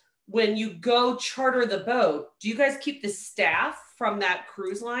 When you go charter the boat, do you guys keep the staff from that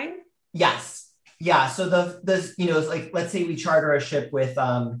cruise line? Yes. Yeah. So the you know, it's like, let's say we charter a ship with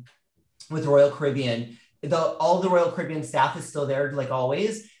Royal Caribbean, all the Royal Caribbean staff is still there like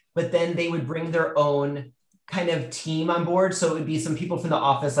always, but then they would bring their own kind of team on board. So it would be some people from the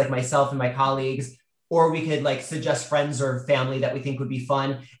office, like myself and my colleagues, or we could like suggest friends or family that we think would be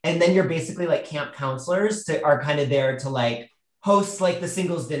fun. And then you're basically like camp counselors are kind of there to like host like the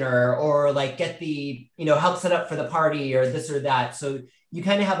singles dinner or like get the, you know, help set up for the party or this or that. So you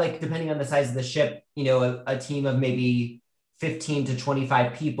kind of have like, depending on the size of the ship, you know, a team of maybe 15 to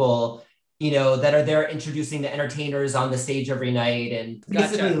 25 people, you know, that are there introducing the entertainers on the stage every night. And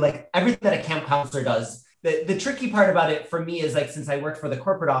basically like everything that a camp counselor does the tricky part about it for me is like, since I worked for the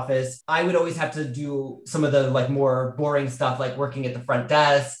corporate office, I would always have to do some of the like more boring stuff, like working at the front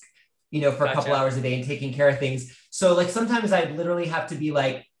desk, for a couple hours a day and taking care of things. So like sometimes I'd literally have to be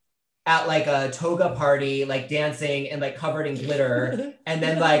like at like a toga party, like dancing and like covered in glitter, and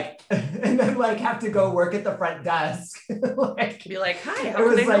then like have to go work at the front desk. Like be like, hi, how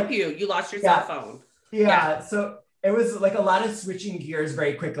can I help you? You lost your cell phone. Yeah. So it was like a lot of switching gears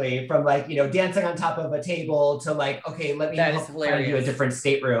very quickly from like, dancing on top of a table to like, okay, let me find you a different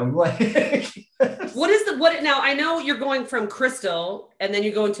stateroom. Like, what now? I know you're going from Crystal and then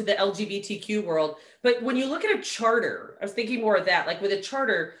you go into the LGBTQ world, but when you look at a charter, I was thinking more of that, like with a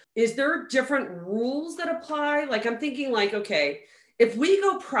charter, is there different rules that apply? Like I'm thinking like, okay, if we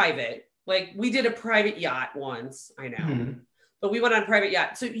go private, like we did a private yacht once, I know. Mm-hmm. But we went on a private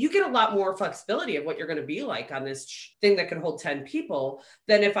yacht. So you get a lot more flexibility of what you're going to be like on this thing that can hold 10 people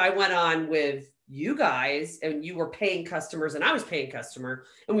than if I went on with you guys and you were paying customers and I was paying customer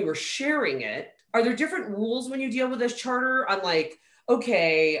and we were sharing it. Are there different rules when you deal with this charter on like,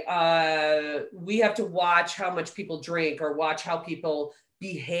 okay, we have to watch how much people drink or watch how people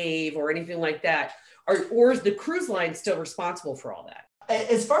behave or anything like that? Or is the cruise line still responsible for all that?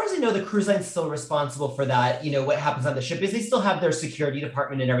 As far as I know, the cruise line's still responsible for that. What happens on the ship is they still have their security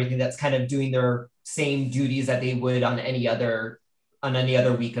department and everything that's kind of doing their same duties that they would on any other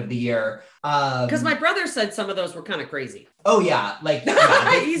week of the year. Because my brother said some of those were kind of crazy. Oh yeah, like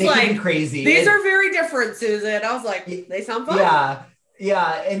he's like crazy. These are very different, Susan. I was like, they sound fun.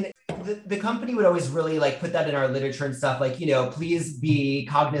 Yeah, and the company would always really like put that in our literature and stuff. Like, please be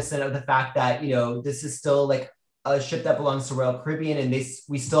cognizant of the fact that this is still like a ship that belongs to Royal Caribbean, and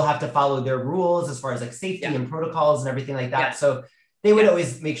we still have to follow their rules as far as like safety and protocols and everything like that. Yeah. So they would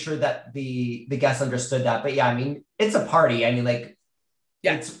always make sure that the guests understood that. But yeah, I mean, it's a party. I mean, like,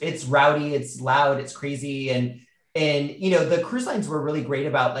 it's rowdy, it's loud, it's crazy, and the cruise lines were really great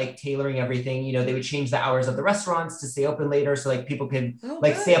about like tailoring everything. They would change the hours of the restaurants to stay open later, so like people could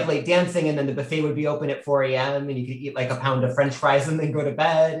stay up late dancing, and then the buffet would be open at 4 a.m. and you could eat like a pound of French fries and then go to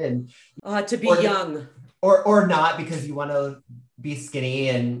bed. And to be young. Or not, because you want to be skinny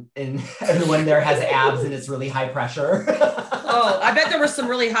and everyone there has abs and it's really high pressure. Oh, I bet there were some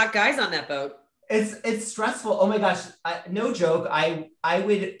really hot guys on that boat. It's stressful. Oh my gosh. No joke. I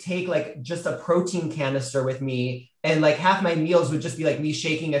would take like just a protein canister with me, and like half my meals would just be like me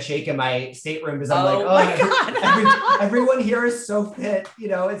shaking a shake in my stateroom because I'm God. Everyone here is so fit.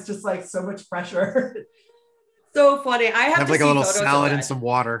 It's just like so much pressure. So funny. I have like a little salad and some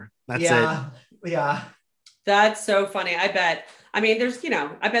water. That's it. Yeah. That's so funny. I bet. I mean,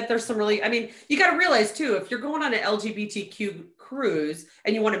 I bet there's some really, you got to realize too, if you're going on an LGBTQ cruise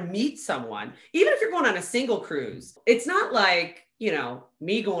and you want to meet someone, even if you're going on a single cruise, it's not like,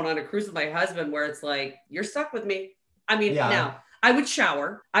 me going on a cruise with my husband where it's like, you're stuck with me. Now I would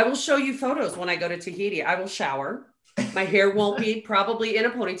shower. I will show you photos when I go to Tahiti. I will shower. My hair won't be probably in a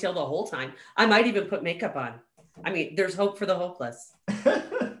ponytail the whole time. I might even put makeup on. There's hope for the hopeless.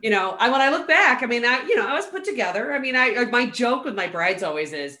 When I look back, I was put together. My joke with my brides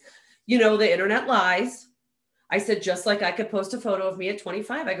always is, the internet lies. I said, just like I could post a photo of me at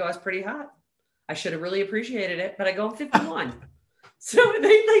 25, I go, I was pretty hot. I should have really appreciated it, but I go, I'm 51. So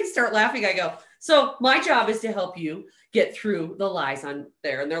they start laughing. I go, so my job is to help you get through the lies on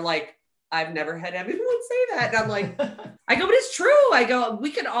there. And they're like, I've never had anyone say that. And I'm like, I go, but it's true. I go,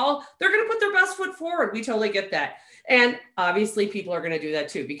 they're going to put their best foot forward. We totally get that. And obviously people are going to do that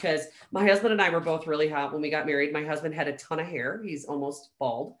too, because my husband and I were both really hot when we got married. My husband had a ton of hair. He's almost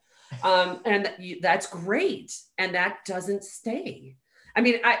bald. And that's great. And that doesn't stay.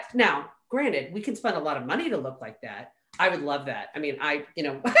 Now granted, we can spend a lot of money to look like that. I would love that. I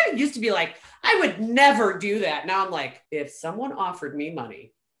used to be like, I would never do that. Now I'm like, if someone offered me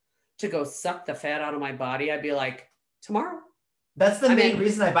money to go suck the fat out of my body, I'd be like, tomorrow. That's the main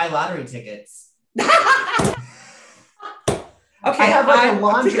reason I buy lottery tickets. Okay, I have like a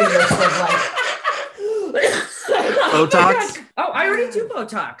laundry list of like Botox. Oh, I already do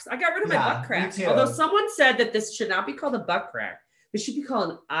Botox. I got rid of my butt crack. Although someone said that this should not be called a butt crack. This should be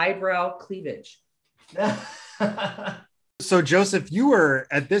called an eyebrow cleavage. So Joseph, you were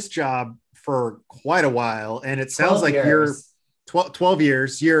at this job for quite a while, and it sounds like you're 12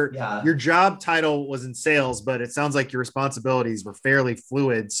 years. Your job title was in sales, but it sounds like your responsibilities were fairly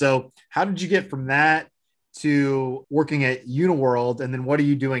fluid. So how did you get from that to working at Uniworld, and then what are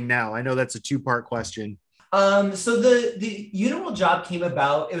you doing now? I know that's a two-part question. So the Uniworld job came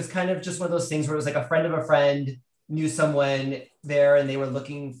about. It was kind of just one of those things where it was like a friend of a friend knew someone there, and they were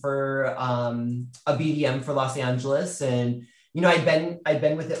looking for a BDM for Los Angeles. And I'd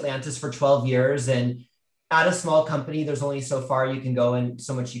been with Atlantis for 12 years, and at a small company, there's only so far you can go and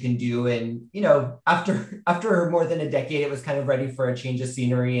so much you can do. And, after more than a decade, it was kind of ready for a change of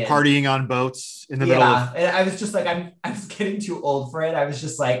scenery. And Partying on boats in the middle of. And I was just like, I was getting too old for it. I was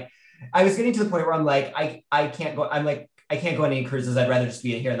just like, I was getting to the point where I'm like, I can't go. I'm like, I can't go on any cruises. I'd rather just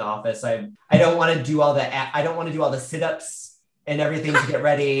be here in the office. I don't want to do all the sit-ups and everything to get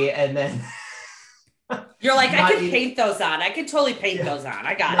ready. And then you're like, I could paint those on. I could totally paint those on.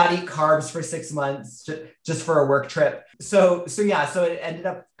 I got not eat carbs for 6 months just for a work trip. So it ended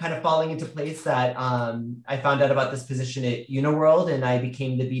up kind of falling into place that I found out about this position at Uniworld, and I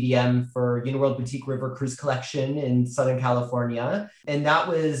became the BDM for Uniworld Boutique River Cruise Collection in Southern California. And that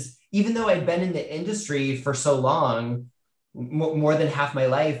was, even though I'd been in the industry for so long, more than half my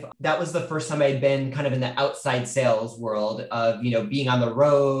life, that was the first time I'd been kind of in the outside sales world of, being on the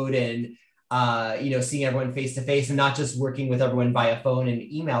road and seeing everyone face to face and not just working with everyone via phone and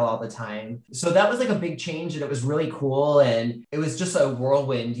email all the time. So that was like a big change, and it was really cool. And it was just a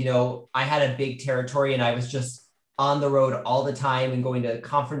whirlwind. I had a big territory and I was just on the road all the time and going to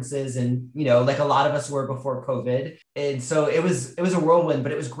conferences and, like a lot of us were before COVID. And so it was a whirlwind,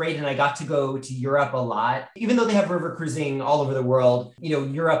 but it was great. And I got to go to Europe a lot, even though they have river cruising all over the world.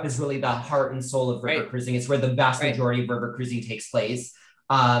 Europe is really the heart and soul of river cruising. It's where the vast majority of river cruising takes place.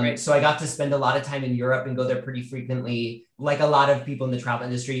 So I got to spend a lot of time in Europe and go there pretty frequently. Like a lot of people in the travel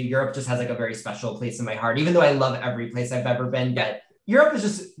industry, Europe just has like a very special place in my heart, even though I love every place I've ever been. But Europe is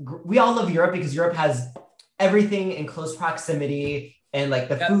just, we all love Europe because Europe has everything in close proximity, and like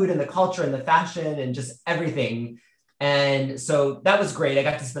the food and the culture and the fashion and just everything. And so that was great. I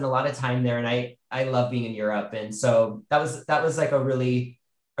got to spend a lot of time there, and I love being in Europe. And so that was like a really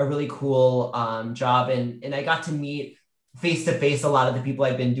cool job. And I got to meet face to face a lot of the people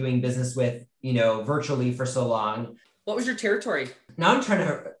I've been doing business with, virtually for so long. What was your territory? Now I'm trying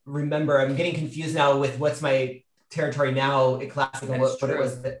to remember. I'm getting confused now with what's my territory now at Classic and what it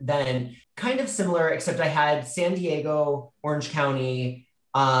was then. Kind of similar, except I had San Diego, Orange County,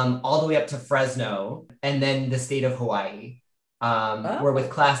 all the way up to Fresno, and then the state of Hawaii. Where with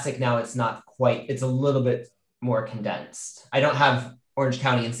Classic now, it's not quite, it's a little bit more condensed. I don't have Orange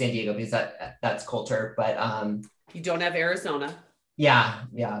County and San Diego because that's Coulter, but you don't have Arizona. Yeah.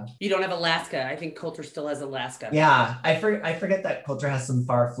 You don't have Alaska. I think Coulter still has Alaska. Yeah, I forget that Coulter has some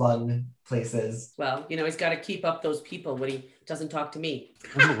far-flung places. Well, he's got to keep up those people when he doesn't talk to me.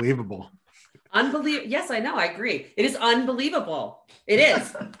 Unbelievable. Yes, I know. I agree. It is unbelievable. It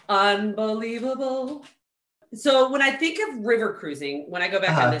is unbelievable. So when I think of river cruising, when I go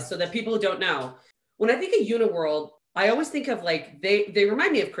back on this, so that people who don't know, when I think of Uniworld, I always think of like, they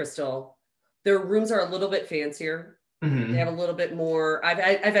remind me of Crystal. Their rooms are a little bit fancier. Mm-hmm. They have a little bit more. I've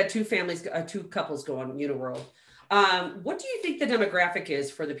had two couples go on Uniworld. What do you think the demographic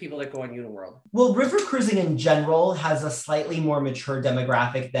is for the people that go on Uniworld? Well, river cruising in general has a slightly more mature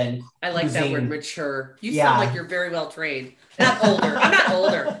demographic than I like cruising. That word mature. You sound like you're very well trained. Not older. I'm not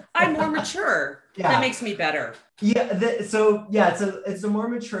older. I'm more mature. Yeah. That makes me better. Yeah. It's a more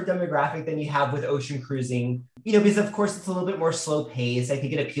mature demographic than you have with ocean cruising, because of course it's a little bit more slow paced. I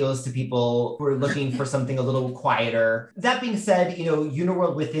think it appeals to people who are looking for something a little quieter. That being said,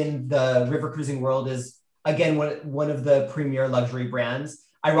 Uniworld within the river cruising world is, again, one of the premier luxury brands,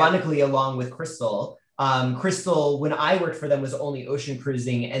 ironically, along with Crystal. Crystal, when I worked for them, was only ocean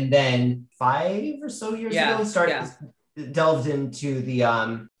cruising. And then 5 or so years ago, delved into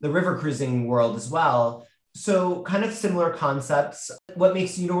the river cruising world as well. So kind of similar concepts. What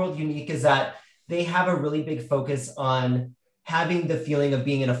makes Uniworld unique is that they have a really big focus on having the feeling of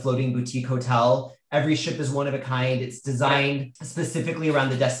being in a floating boutique hotel. Every ship is one of a kind. It's designed specifically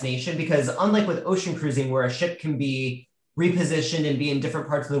around the destination, because unlike with ocean cruising, where a ship can be repositioned and be in different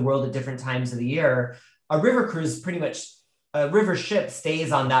parts of the world at different times of the year, a river cruise, pretty much a river ship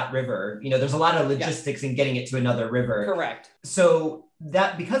stays on that river. There's a lot of logistics in getting it to another river. Correct. So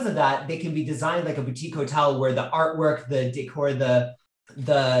because of that, they can be designed like a boutique hotel where the artwork, the decor, the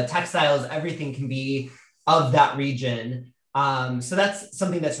textiles, everything can be of that region. So that's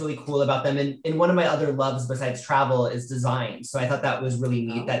something that's really cool about them. And one of my other loves besides travel is design. So I thought that was really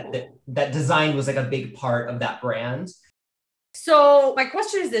neat that design was like a big part of that brand. So my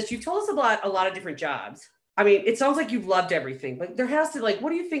question is this: you've told us about a lot of different jobs. I mean, it sounds like you've loved everything, but there has to, what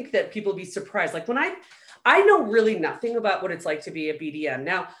do you think that people be surprised? Like when I know really nothing about what it's like to be a BDM.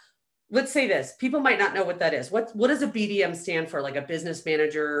 Now, let's say this, people might not know what that is. What does a BDM stand for? Like a business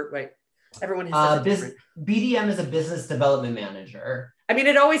manager, right? Everyone has different. BDM is a business development manager. I mean,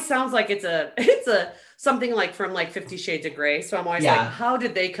 it always sounds like it's a something like from like 50 Shades of Grey. So I'm always like, how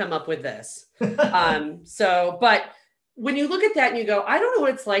did they come up with this? But when you look at that and you go, I don't know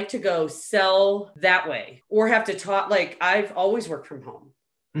what it's like to go sell that way or have to talk, like I've always worked from home.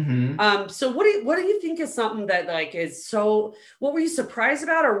 So what do you think is something that like is so, what were you surprised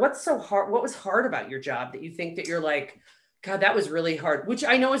about, or what's so hard? What was hard about your job that you think that you're like, God, that was really hard, which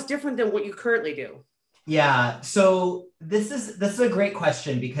I know is different than what you currently do. Yeah. So this is a great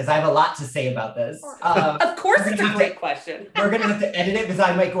question because I have a lot to say about this. Of course, it's a great question. We're going to have to edit it because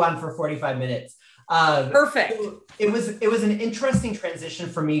I might go on for 45 minutes. Perfect. So it was an interesting transition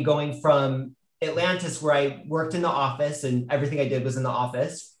for me going from Atlantis, where I worked in the office and everything I did was in the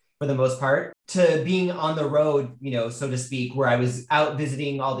office for the most part, to being on the road, you know, so to speak, where I was out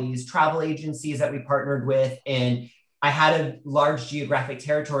visiting all these travel agencies that we partnered with. And I had a large geographic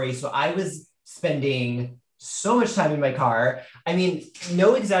territory. So I was spending so much time in my car. I mean,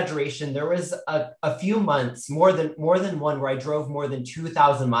 no exaggeration. There was a few months, more than one, where I drove more than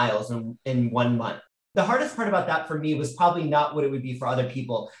 2,000 miles in 1 month. The hardest part about that for me was probably not what it would be for other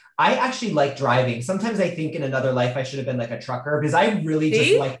people. I actually like driving. Sometimes I think in another life, I should have been like a trucker because I really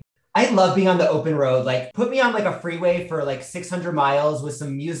just like, I love being on the open road. Like put me on like a freeway for like 600 miles with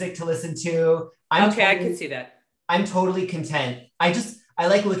some music to listen to. I can see that. I'm totally content. I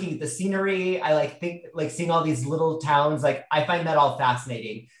like looking at the scenery. I like seeing all these little towns. Like I find that all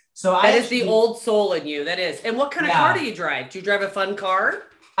fascinating. So that is the old soul in you. That is. And what kind of car do you drive? Do you drive a fun car?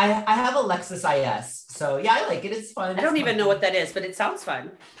 I have a Lexus IS. So yeah, I like it. It's fun. I don't even know what that is, but it sounds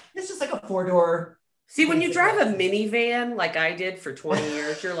fun. It's just like a 4-door. See, when you drive a minivan like I did for 20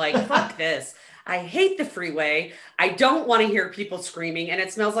 years, you're like, fuck this. I hate the freeway. I don't want to hear people screaming and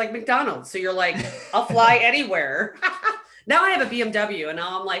it smells like McDonald's. So you're like, I'll fly anywhere. Now I have a BMW and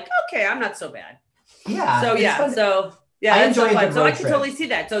now I'm like, okay, I'm not so bad. Yeah. So yeah. So yeah, I enjoy so the so I road can trip. totally see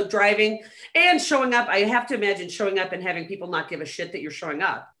that. So driving and showing up, I have to imagine showing up and having people not give a shit that you're showing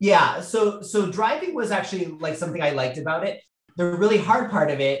up. Yeah. So driving was actually like something I liked about it. The really hard part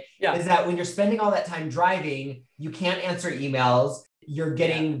of it is that when you're spending all that time driving, you can't answer emails. You're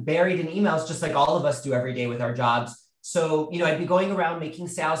getting buried in emails just like all of us do every day with our jobs. So, you know, I'd be going around making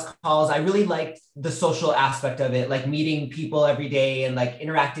sales calls. I really liked the social aspect of it, like meeting people every day and like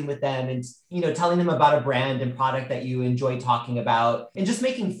interacting with them and, you know, telling them about a brand and product that you enjoy talking about and just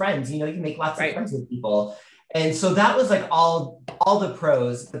making friends. You know, you make lots of friends with people. And so that was like all the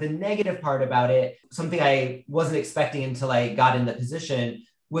pros. But the negative part about it, something I wasn't expecting until I got in the position,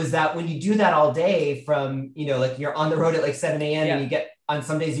 was that when you do that all day from, you know, like you're on the road at like 7 a.m. and you get, on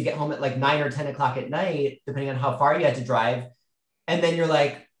some days you get home at like 9 or 10 o'clock at night, depending on how far you had to drive. And then you're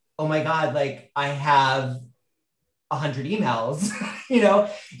like, oh my God, like I have 100 emails, you know,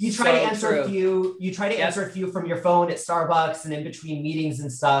 you try to answer a few from your phone at Starbucks and in between meetings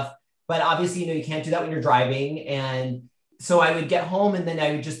and stuff. But obviously, you know, you can't do that when you're driving. And so I would get home and then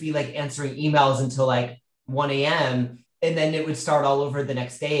I would just be like answering emails until like 1 a.m. And then it would start all over the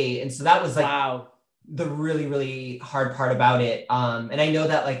next day. And so that was like the really, really hard part about it. And I know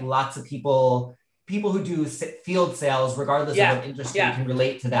that like lots of people who do field sales, regardless of what industry, can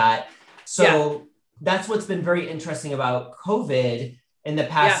relate to that. So that's what's been very interesting about COVID in the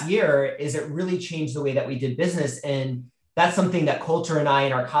past year, is it really changed the way that we did business. And that's something that Coulter and I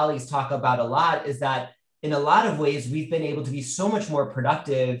and our colleagues talk about a lot, is that in a lot of ways, we've been able to be so much more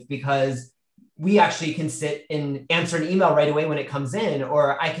productive because we actually can sit and answer an email right away when it comes in,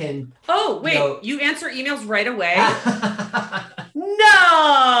 or I can. Oh, wait, you answer emails right away?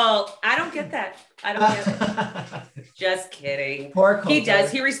 No, I don't get that. I don't get it. Just kidding. Poor Coulter. He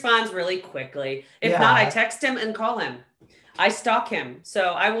does. He responds really quickly. If not, I text him and call him. I stalk him.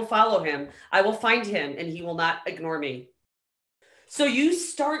 So I will follow him. I will find him and he will not ignore me. So you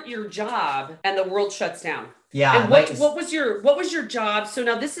start your job and the world shuts down. Yeah. And what was your job? So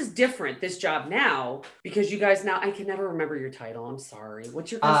now this is different, this job now, because you guys now, I can never remember your title. I'm sorry. What's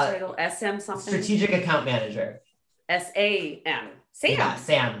your guys' title? SM something? Strategic Account Manager. SAM. Sam. Yeah,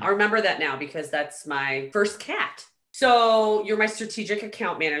 Sam. I remember that now because that's my first cat. So you're my strategic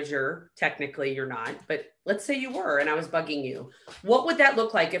account manager. Technically you're not, but let's say you were and I was bugging you. What would that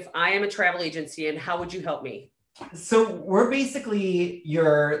look like if I am a travel agency, and how would you help me? So we're basically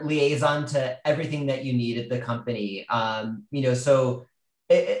your liaison to everything that you need at the company. You know, so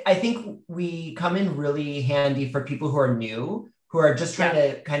I think we come in really handy for people who are new, who are just trying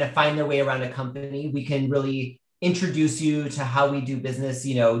to kind of find their way around a company. We can really introduce you to how we do business,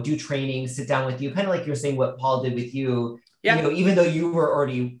 you know, do training, sit down with you, kind of like you're saying what Paul did with you, you know, even though you were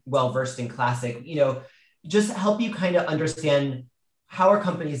already well-versed in classic, you know, just help you kind of understand how our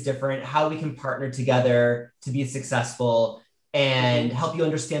company is different, how we can partner together to be successful, and help you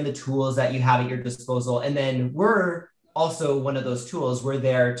understand the tools that you have at your disposal. And then we're also one of those tools. We're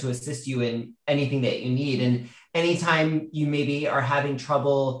there to assist you in anything that you need. And anytime you maybe are having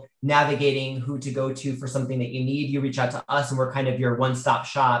trouble navigating who to go to for something that you need, you reach out to us and we're kind of your one-stop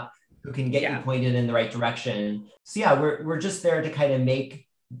shop who can get you pointed in the right direction. So yeah, we're just there to kind of make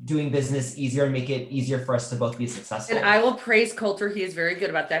doing business easier and make it easier for us to both be successful. And I will praise Coulter. He is very good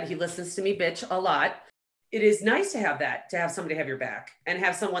about that. He listens to me bitch a lot. It is nice to have that, to have somebody have your back and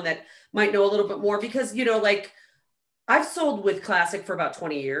have someone that might know a little bit more, because, you know, like I've sold with Classic for about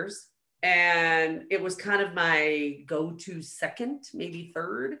 20 years and it was kind of my go-to second, maybe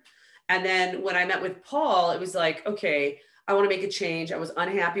third. And then when I met with Paul, it was like, okay, I want to make a change. I was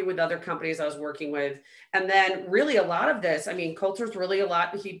unhappy with other companies I was working with. And then really a lot of this, I mean, Coulter's really a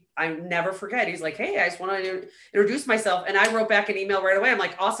lot. I never forget. He's like, hey, I just want to introduce myself. And I wrote back an email right away. I'm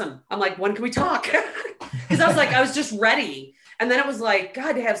like, awesome. I'm like, when can we talk? Because I was like, I was just ready. And then it was like,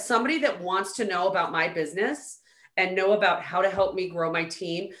 God, to have somebody that wants to know about my business and know about how to help me grow my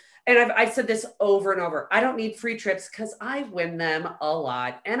team. And I've said this over and over. I don't need free trips because I win them a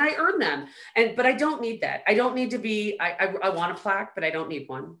lot and I earn them. But I don't need that. I don't need to be, I want a plaque, but I don't need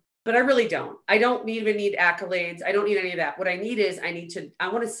one. But I really don't. I don't even need accolades. I don't need any of that. What I need is I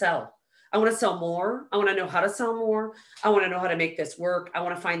want to sell. I want to sell more. I want to know how to sell more. I want to know how to make this work. I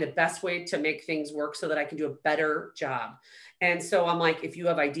want to find the best way to make things work so that I can do a better job. And so I'm like, if you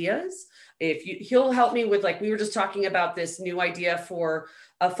have ideas, he'll help me with, like, we were just talking about this new idea for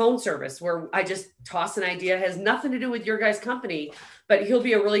a phone service where I just toss an idea, it has nothing to do with your guys' company, but he'll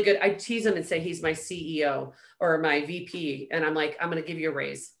be a really good, I tease him and say, he's my CEO or my VP. And I'm like, I'm going to give you a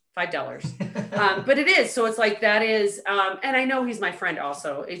raise, $5. But it is. So it's like, that is, and I know he's my friend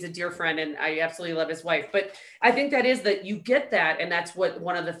also. He's a dear friend and I absolutely love his wife, but I think that is that you get that. And that's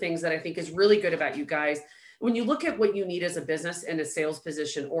one of the things that I think is really good about you guys. When you look at what you need as a business in a sales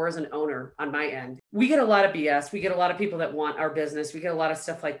position or as an owner on my end, we get a lot of BS. We get a lot of people that want our business. We get a lot of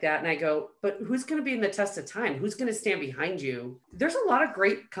stuff like that. And I go, but who's going to be in the test of time? Who's going to stand behind you? There's a lot of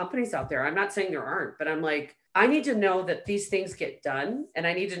great companies out there. I'm not saying there aren't, but I'm like, I need to know that these things get done. And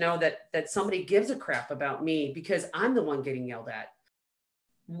I need to know that somebody gives a crap about me because I'm the one getting yelled at.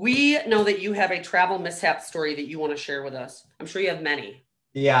 We know that you have a travel mishap story that you want to share with us. I'm sure you have many.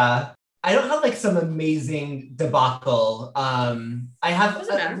 Yeah. I don't have like some amazing debacle. I have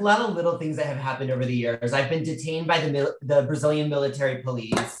a lot of little things that have happened over the years. I've been detained by the Brazilian military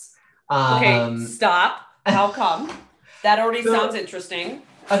police. Okay, stop. How come? That already sounds interesting.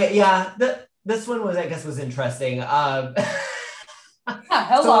 Okay, yeah. This one was interesting. Yeah,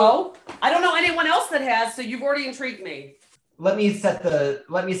 hello. I don't know anyone else that has, so you've already intrigued me. Let me set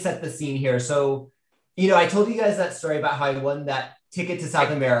the scene here. So, you know, I told you guys that story about how I won that ticket to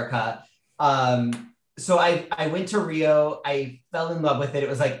South America. So I went to Rio. I fell in love with it. It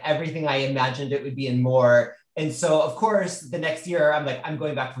was like everything I imagined it would be and more. And so, of course, the next year, I'm like, I'm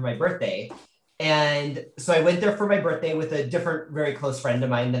going back for my birthday. And so I went there for my birthday with a different, very close friend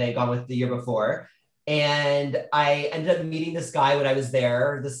of mine that I had gone with the year before. And I ended up meeting this guy when I was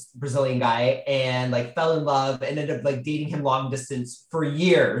there, this Brazilian guy, and like fell in love and ended up like dating him long distance for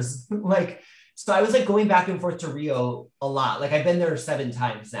years. So I was like going back and forth to Rio a lot. Like I've been there 7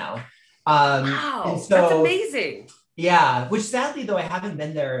 times now. Wow, and so, that's amazing. Yeah, which sadly though I haven't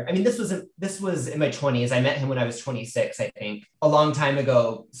been there. I mean, this was in my 20s. I met him when I was 26, I think, a long time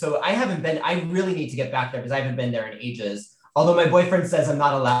ago. So I really need to get back there because I haven't been there in ages. Although my boyfriend says I'm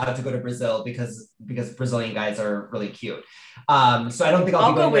not allowed to go to Brazil because Brazilian guys are really cute. So I don't think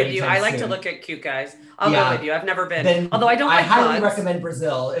I'll be going go with there you. I like soon. to look at cute guys. I'll go with you. I've never been. Then although I don't like highly bugs. recommend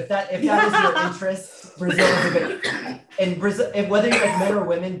Brazil. If that is your interest, Brazil is a good. And Brazil, whether you like men or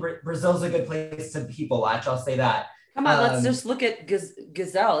women, Brazil's a good place to people watch. I'll say that. Come on, let's just look at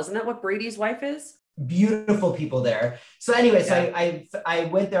Gazelle. Isn't that what Brady's wife is? Beautiful people there. So anyway, so I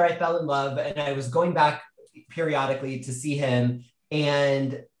went there. I fell in love, and I was going back periodically to see him.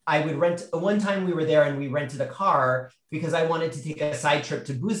 And I would one time we were there and we rented a car because I wanted to take a side trip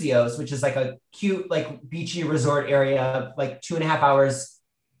to Búzios, which is like a cute, like beachy resort area, like 2.5 hours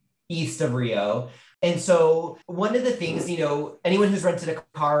east of Rio. And so one of the things, you know, anyone who's rented a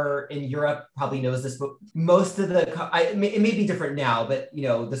car in Europe probably knows this, but most of it may be different now, but you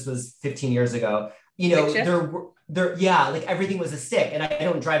know, this was 15 years ago, you know, like everything was a stick and I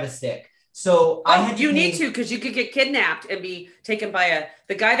don't drive a stick. So need to, because you could get kidnapped and be taken by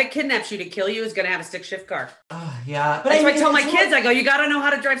the guy that kidnaps you to kill you is going to have a stick shift car. Yeah. But I tell my kids, I go, you got to know how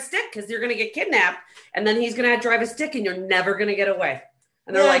to drive stick because you're going to get kidnapped and then he's going to drive a stick and you're never going to get away.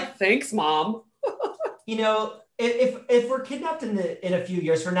 And they're like, thanks, Mom. You know, if we're kidnapped in a few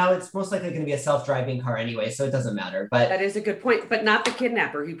years from now, it's most likely going to be a self-driving car anyway. So it doesn't matter. But that is a good point, but not the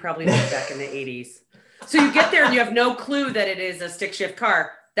kidnapper who probably lived back in the 80s. So you get there and you have no clue that it is a stick shift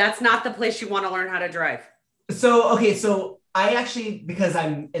car. That's not the place you want to learn how to drive. So I actually, because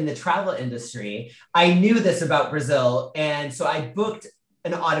I'm in the travel industry, I knew this about Brazil. And so I booked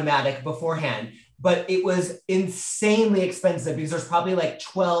an automatic beforehand, but it was insanely expensive because there's probably like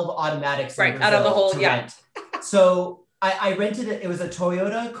 12 automatics in Right, Brazil out of the whole, to yeah. rent. So I rented it. It was a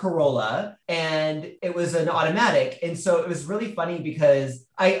Toyota Corolla and it was an automatic. And so it was really funny because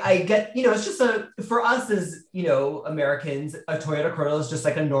I get, it's just for us as, Americans, a Toyota Corolla is just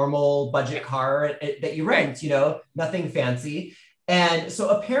like a normal budget car that you rent, nothing fancy. And so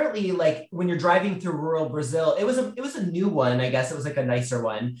apparently like when you're driving through rural Brazil, it was a new one. I guess it was like a nicer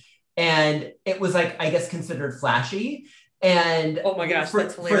one. And it was like, I guess, considered flashy. And oh my gosh,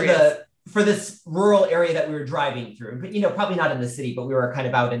 that's hilarious. For this rural area that we were driving through, but probably not in the city, but we were kind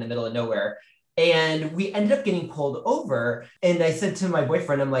of out in the middle of nowhere. And we ended up getting pulled over. And I said to my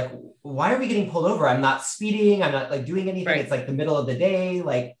boyfriend, I'm like, why are we getting pulled over? I'm not speeding. I'm not like doing anything. Right. It's like the middle of the day.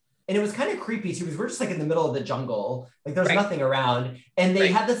 Like, and it was kind of creepy too, because we're just like in the middle of the jungle. Like there's nothing around. And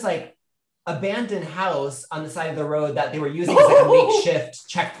they had this like abandoned house on the side of the road that they were using as like a makeshift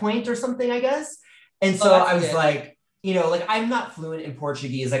checkpoint or something, I guess. And so I was like, like I'm not fluent in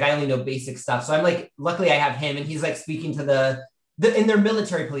Portuguese. Like I only know basic stuff. So I'm like, luckily I have him and he's like speaking to the in their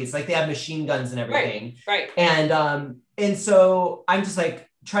military police, like they have machine guns and everything. Right. And so I'm just like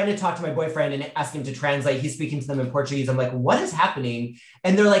trying to talk to my boyfriend and ask him to translate. He's speaking to them in Portuguese. I'm like, what is happening?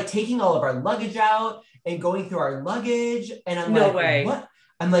 And they're like taking all of our luggage out and going through our luggage. And I'm no like, way. what?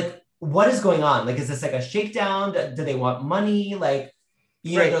 I'm like, what is going on? Like, is this like a shakedown? Do they want money? Like,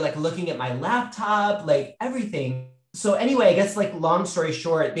 they're like looking at my laptop, like everything. So anyway, I guess like long story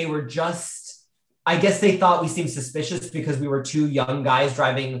short, I guess they thought we seemed suspicious because we were two young guys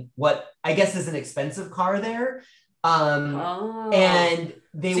driving what I guess is an expensive car there. And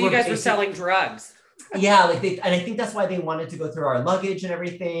they you guys were selling drugs. Yeah, like and I think that's why they wanted to go through our luggage and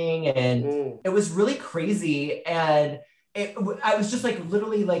everything. And it was really crazy. And I was just like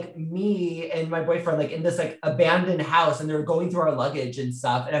literally like me and my boyfriend like in this like abandoned house and they were going through our luggage and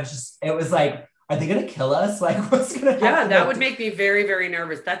stuff. And it was like, are they going to kill us? Like what's going to happen? Yeah, that would make me very, very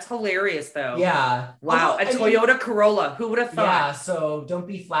nervous. That's hilarious though. Yeah. Wow. A Toyota Corolla. Who would have thought? Yeah. So don't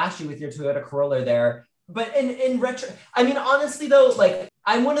be flashy with your Toyota Corolla there. But in retro, I mean, honestly though, like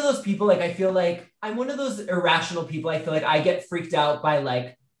I'm one of those people, like I feel like I'm one of those irrational people. I feel like I get freaked out by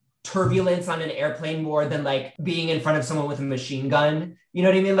like turbulence on an airplane more than like being in front of someone with a machine gun. You know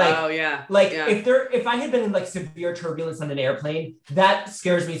what I mean? Like, oh yeah. Like if I had been in like severe turbulence on an airplane, that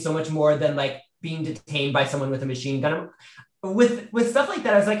scares me so much more than like being detained by someone with a machine gun. With stuff like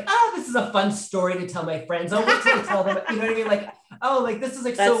that, I was like, this is a fun story to tell my friends. Oh, wait till I tell them. You know what I mean? Like, oh, like this is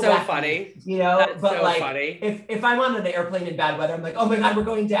like that's so wacky, funny. But so like, funny. if I'm on an airplane in bad weather, I'm like, oh my god, we're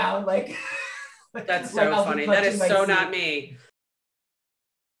going down. Like, that's so funny. That is so not me.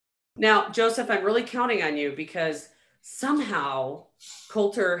 Now, Joseph, I'm really counting on you because somehow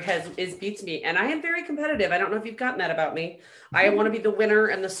Coulter beats me, and I am very competitive. I don't know if you've gotten that about me. I want to be the winner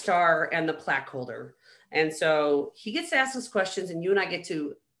and the star and the plaque holder. And so he gets to ask us questions and you and I get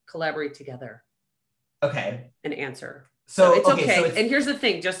to collaborate together. Okay. And answer. So it's okay. And here's the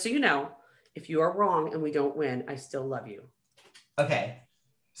thing, just so you know, if you are wrong and we don't win, I still love you. Okay.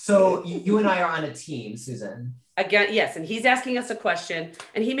 So you and I are on a team, Susan. Again, yes. And he's asking us a question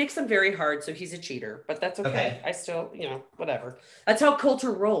and he makes them very hard. So he's a cheater, but that's okay. I still, whatever. That's how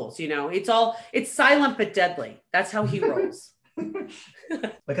Coulter rolls, it's silent but deadly. That's how he rolls.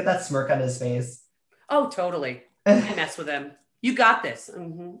 Look at that smirk on his face. Oh, totally. I mess with him. You got this.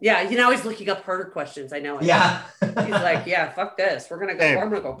 Mm-hmm. Yeah, now he's looking up harder questions. I know. Yeah. He's like, yeah, fuck this. I'm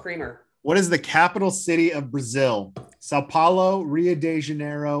gonna go creamer. What is the capital city of Brazil? Sao Paulo, Rio de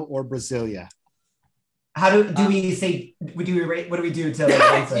Janeiro, or Brasilia? How do we say? What do we do to like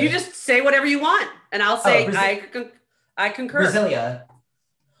answer? You just say whatever you want, and I'll say I concur. Brasilia.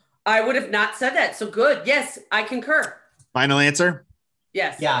 I would have not said that. So good. Yes, I concur. Final answer?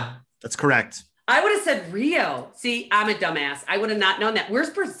 Yes. Yeah. That's correct. I would have said Rio. See, I'm a dumbass. I would have not known that. Where's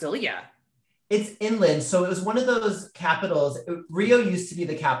Brasilia? It's inland. So it was one of those capitals. Rio used to be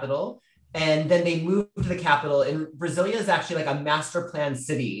the capital, and then they moved to the capital. And Brasilia is actually like a master plan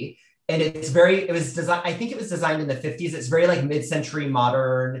city. And it was designed, I think it was designed in the 50s. It's very like mid-century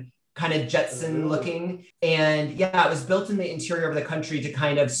modern, kind of Jetson looking. And yeah, it was built in the interior of the country to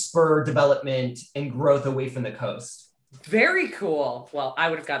kind of spur development and growth away from the coast. Very cool. Well, I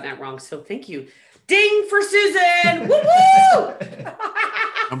would have gotten that wrong. So thank you. Ding for Susan. Woo-woo!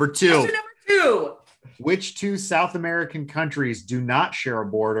 Number two. Question number 2. Which two South American countries do not share a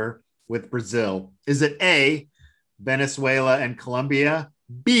border with Brazil? Is it A, Venezuela and Colombia,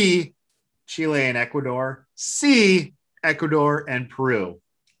 B, Chile and Ecuador, C, Ecuador and Peru?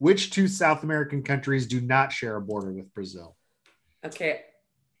 Which two South American countries do not share a border with Brazil? Okay.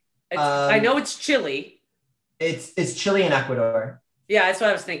 I know it's Chile. It's Chile and Ecuador. Yeah, that's what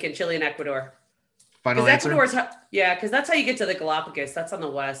I was thinking. Chile and Ecuador. Final answer? Because that's how you get to the Galapagos. That's on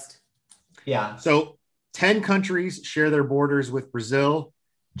the west. Yeah. So 10 countries share their borders with Brazil.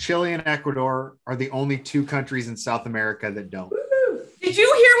 Chile and Ecuador are the only two countries in South America that don't. Woo-hoo. Did you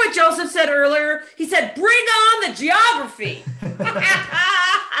hear what Joseph said earlier? He said, bring on the geography.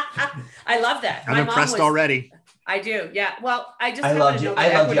 I love that. I'm impressed already. I do. Yeah. Well, I love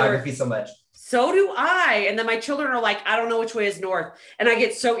geography so much. So do I. And then my children are like, I don't know which way is north. And I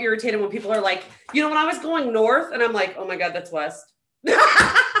get so irritated when people are like, you know, when I was going north, and I'm like, oh my God, that's west.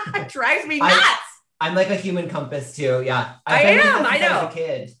 It drives me nuts. I'm like a human compass too. Yeah. I know. As a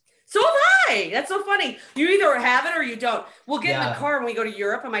kid. So have I. That's so funny. You either have it or you don't. We'll get in the car when we go to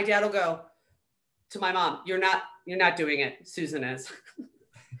Europe, and my dad will go to my mom, you're not doing it. Susan is.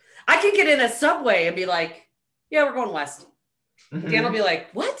 I can get in a subway and be like, yeah, we're going west. Mm-hmm. Dan will be like,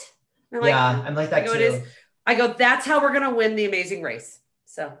 what? I'm like, I'm like that too. I go, that's how we're going to win the Amazing Race.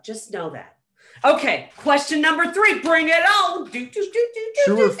 So just know that. Okay. Question number 3. Bring it on.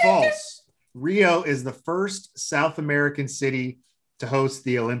 True or false? Rio is the first South American city to host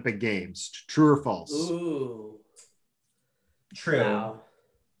the Olympic Games. True or false? Ooh. True. Wow.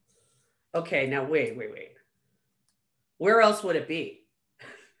 Okay. Now wait. Where else would it be?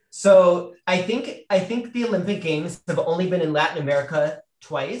 So I think the Olympic Games have only been in Latin America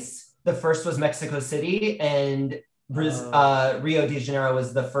twice. The first was Mexico City, and Rio de Janeiro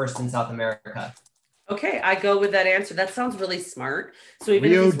was the first in South America. Okay, I go with that answer. That sounds really smart. So even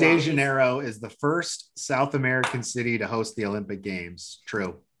Rio de Janeiro is the first South American city to host the Olympic Games.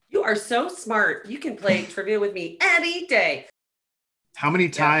 True. You are so smart. You can play trivia with me any day. How many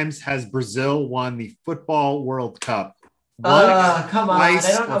times has Brazil won the Football World Cup? Come on. Twice,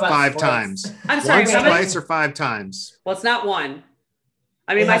 I don't know or about 5 sports. times? I'm sorry. Once, twice, or 5 times? Well, it's not one.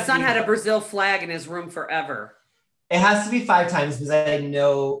 I mean, my son had a Brazil flag in his room forever. It has to be 5 times because I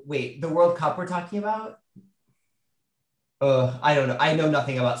know. Wait, the World Cup we're talking about? I don't know. I know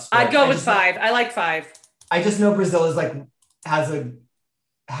nothing about sports. I'd go with 5. I like 5. I just know Brazil is like my son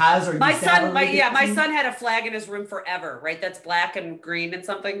had a flag in his room forever, right? That's black and green and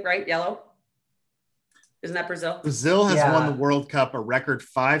something, right? Yellow. Isn't that Brazil? Brazil has won the World Cup a record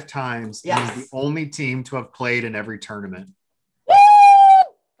 5 times. Yes. And is the only team to have played in every tournament. Woo!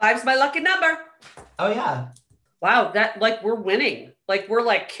 5's my lucky number. Oh yeah. Wow, that we're winning.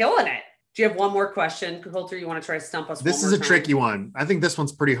 We're killing it. Do you have one more question, Coulter? You want to try to stump us? This is a tricky one. I think this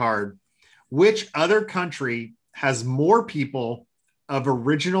one's pretty hard. Which other country has more people of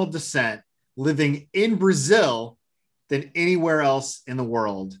original descent living in Brazil than anywhere else in the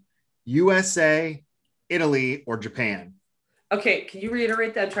world? USA, Italy, or Japan? Okay, can you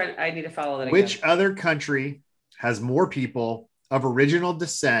reiterate that? I need to follow that again. Which other country has more people of original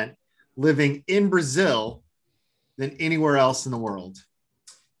descent living in Brazil than anywhere else in the world?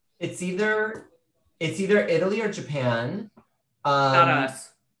 It's either Italy or Japan. Not us.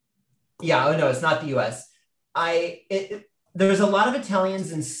 Yeah, no, it's not the US. There's a lot of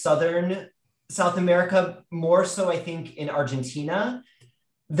Italians in southern South America, more so I think in Argentina.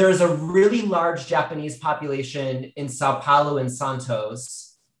 There's a really large Japanese population in Sao Paulo and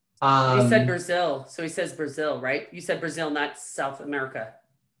Santos. He said Brazil, so he says Brazil, right? You said Brazil, not South America.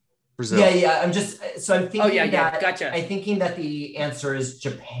 Brazil. Yeah. I'm thinking gotcha. I'm thinking that the answer is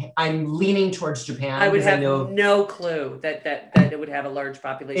Japan. I'm leaning towards Japan. I would have no clue that it would have a large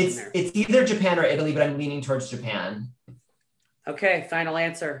population there. It's either Japan or Italy, but I'm leaning towards Japan. Okay, final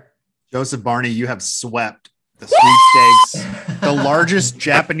answer. Joseph Barney, you have swept the sweepstakes. The largest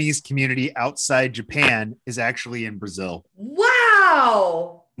Japanese community outside Japan is actually in Brazil.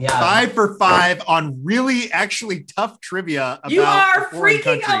 Wow. Yeah. 5 for 5 on really actually tough trivia about you are a foreign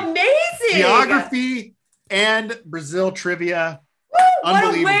freaking country. amazing. Geography and Brazil trivia. Woo, what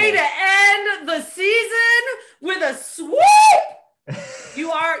a way to end the season with a swoop.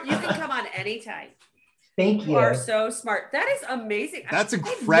 You can come on anytime. Thank you. You are so smart. That is amazing. That's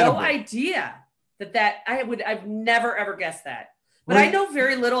incredible. I had no idea I've never ever guessed that. But I know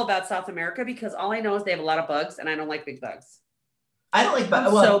very little about South America because all I know is they have a lot of bugs and I don't like big bugs. I don't like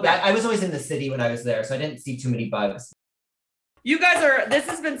bugs. I was always in the city when I was there, so I didn't see too many bugs. You guys this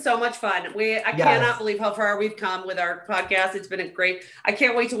has been so much fun. I cannot believe how far we've come with our podcast. It's been great. I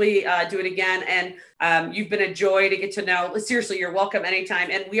can't wait till we do it again. And you've been a joy to get to know. Seriously, you're welcome anytime.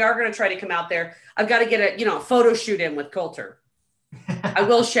 And we are going to try to come out there. I've got to get a photo shoot in with Coulter. I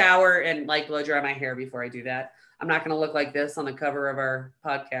will shower and blow dry my hair before I do that. I'm not going to look like this on the cover of our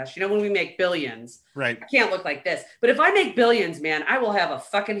podcast. You know, when we make billions, Right. I can't look like this. But if I make billions, man, I will have a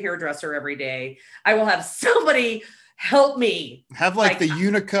fucking hairdresser every day. I will have somebody help me. Have like the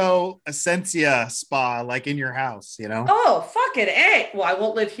Unico Essentia spa, like in your house, you know? Oh, fuck it. Hey, well, I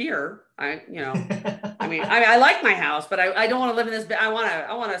won't live here. I mean, I like my house, but I don't want to live in this. I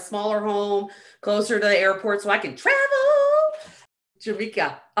want a smaller home closer to the airport so I can travel.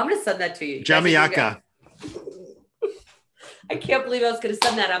 Jamaica. I'm going to send that to you. Jamaica. I can't believe I was going to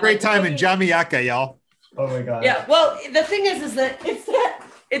send that. Great time in Jamaica, y'all. Oh my God. Yeah. Well, the thing is that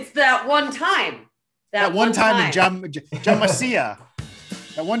it's that one time. That one time in Jamaica. That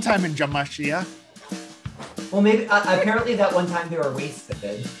one time in Jamaica. Well, maybe apparently that one time they were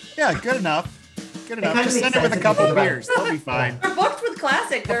wasted. Yeah, good enough. Good enough. kind of Just makes send it with a sense couple if you think beers. They'll be fine. They're booked with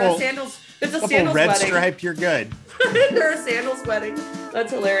classic. There are sandals. It's a Couple sandals red wedding. stripe, you're good. There are sandals wedding.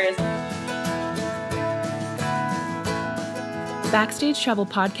 That's hilarious. Backstage Travel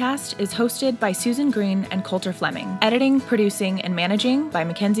Podcast is hosted by Susan Green and Coulter Fleming. Editing, producing, and managing by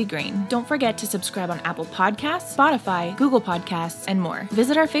Mackenzie Green. Don't forget to subscribe on Apple Podcasts, Spotify, Google Podcasts, and more.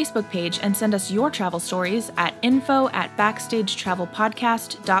 Visit our Facebook page and send us your travel stories at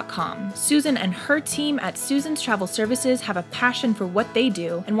info@backstagetravelpodcast.com. Susan and her team at Susan's Travel Services have a passion for what they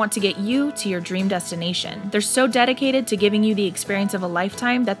do and want to get you to your dream destination. They're so dedicated to giving you the experience of a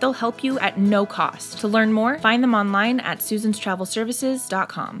lifetime that they'll help you at no cost. To learn more, find them online at susanstravelservices.com.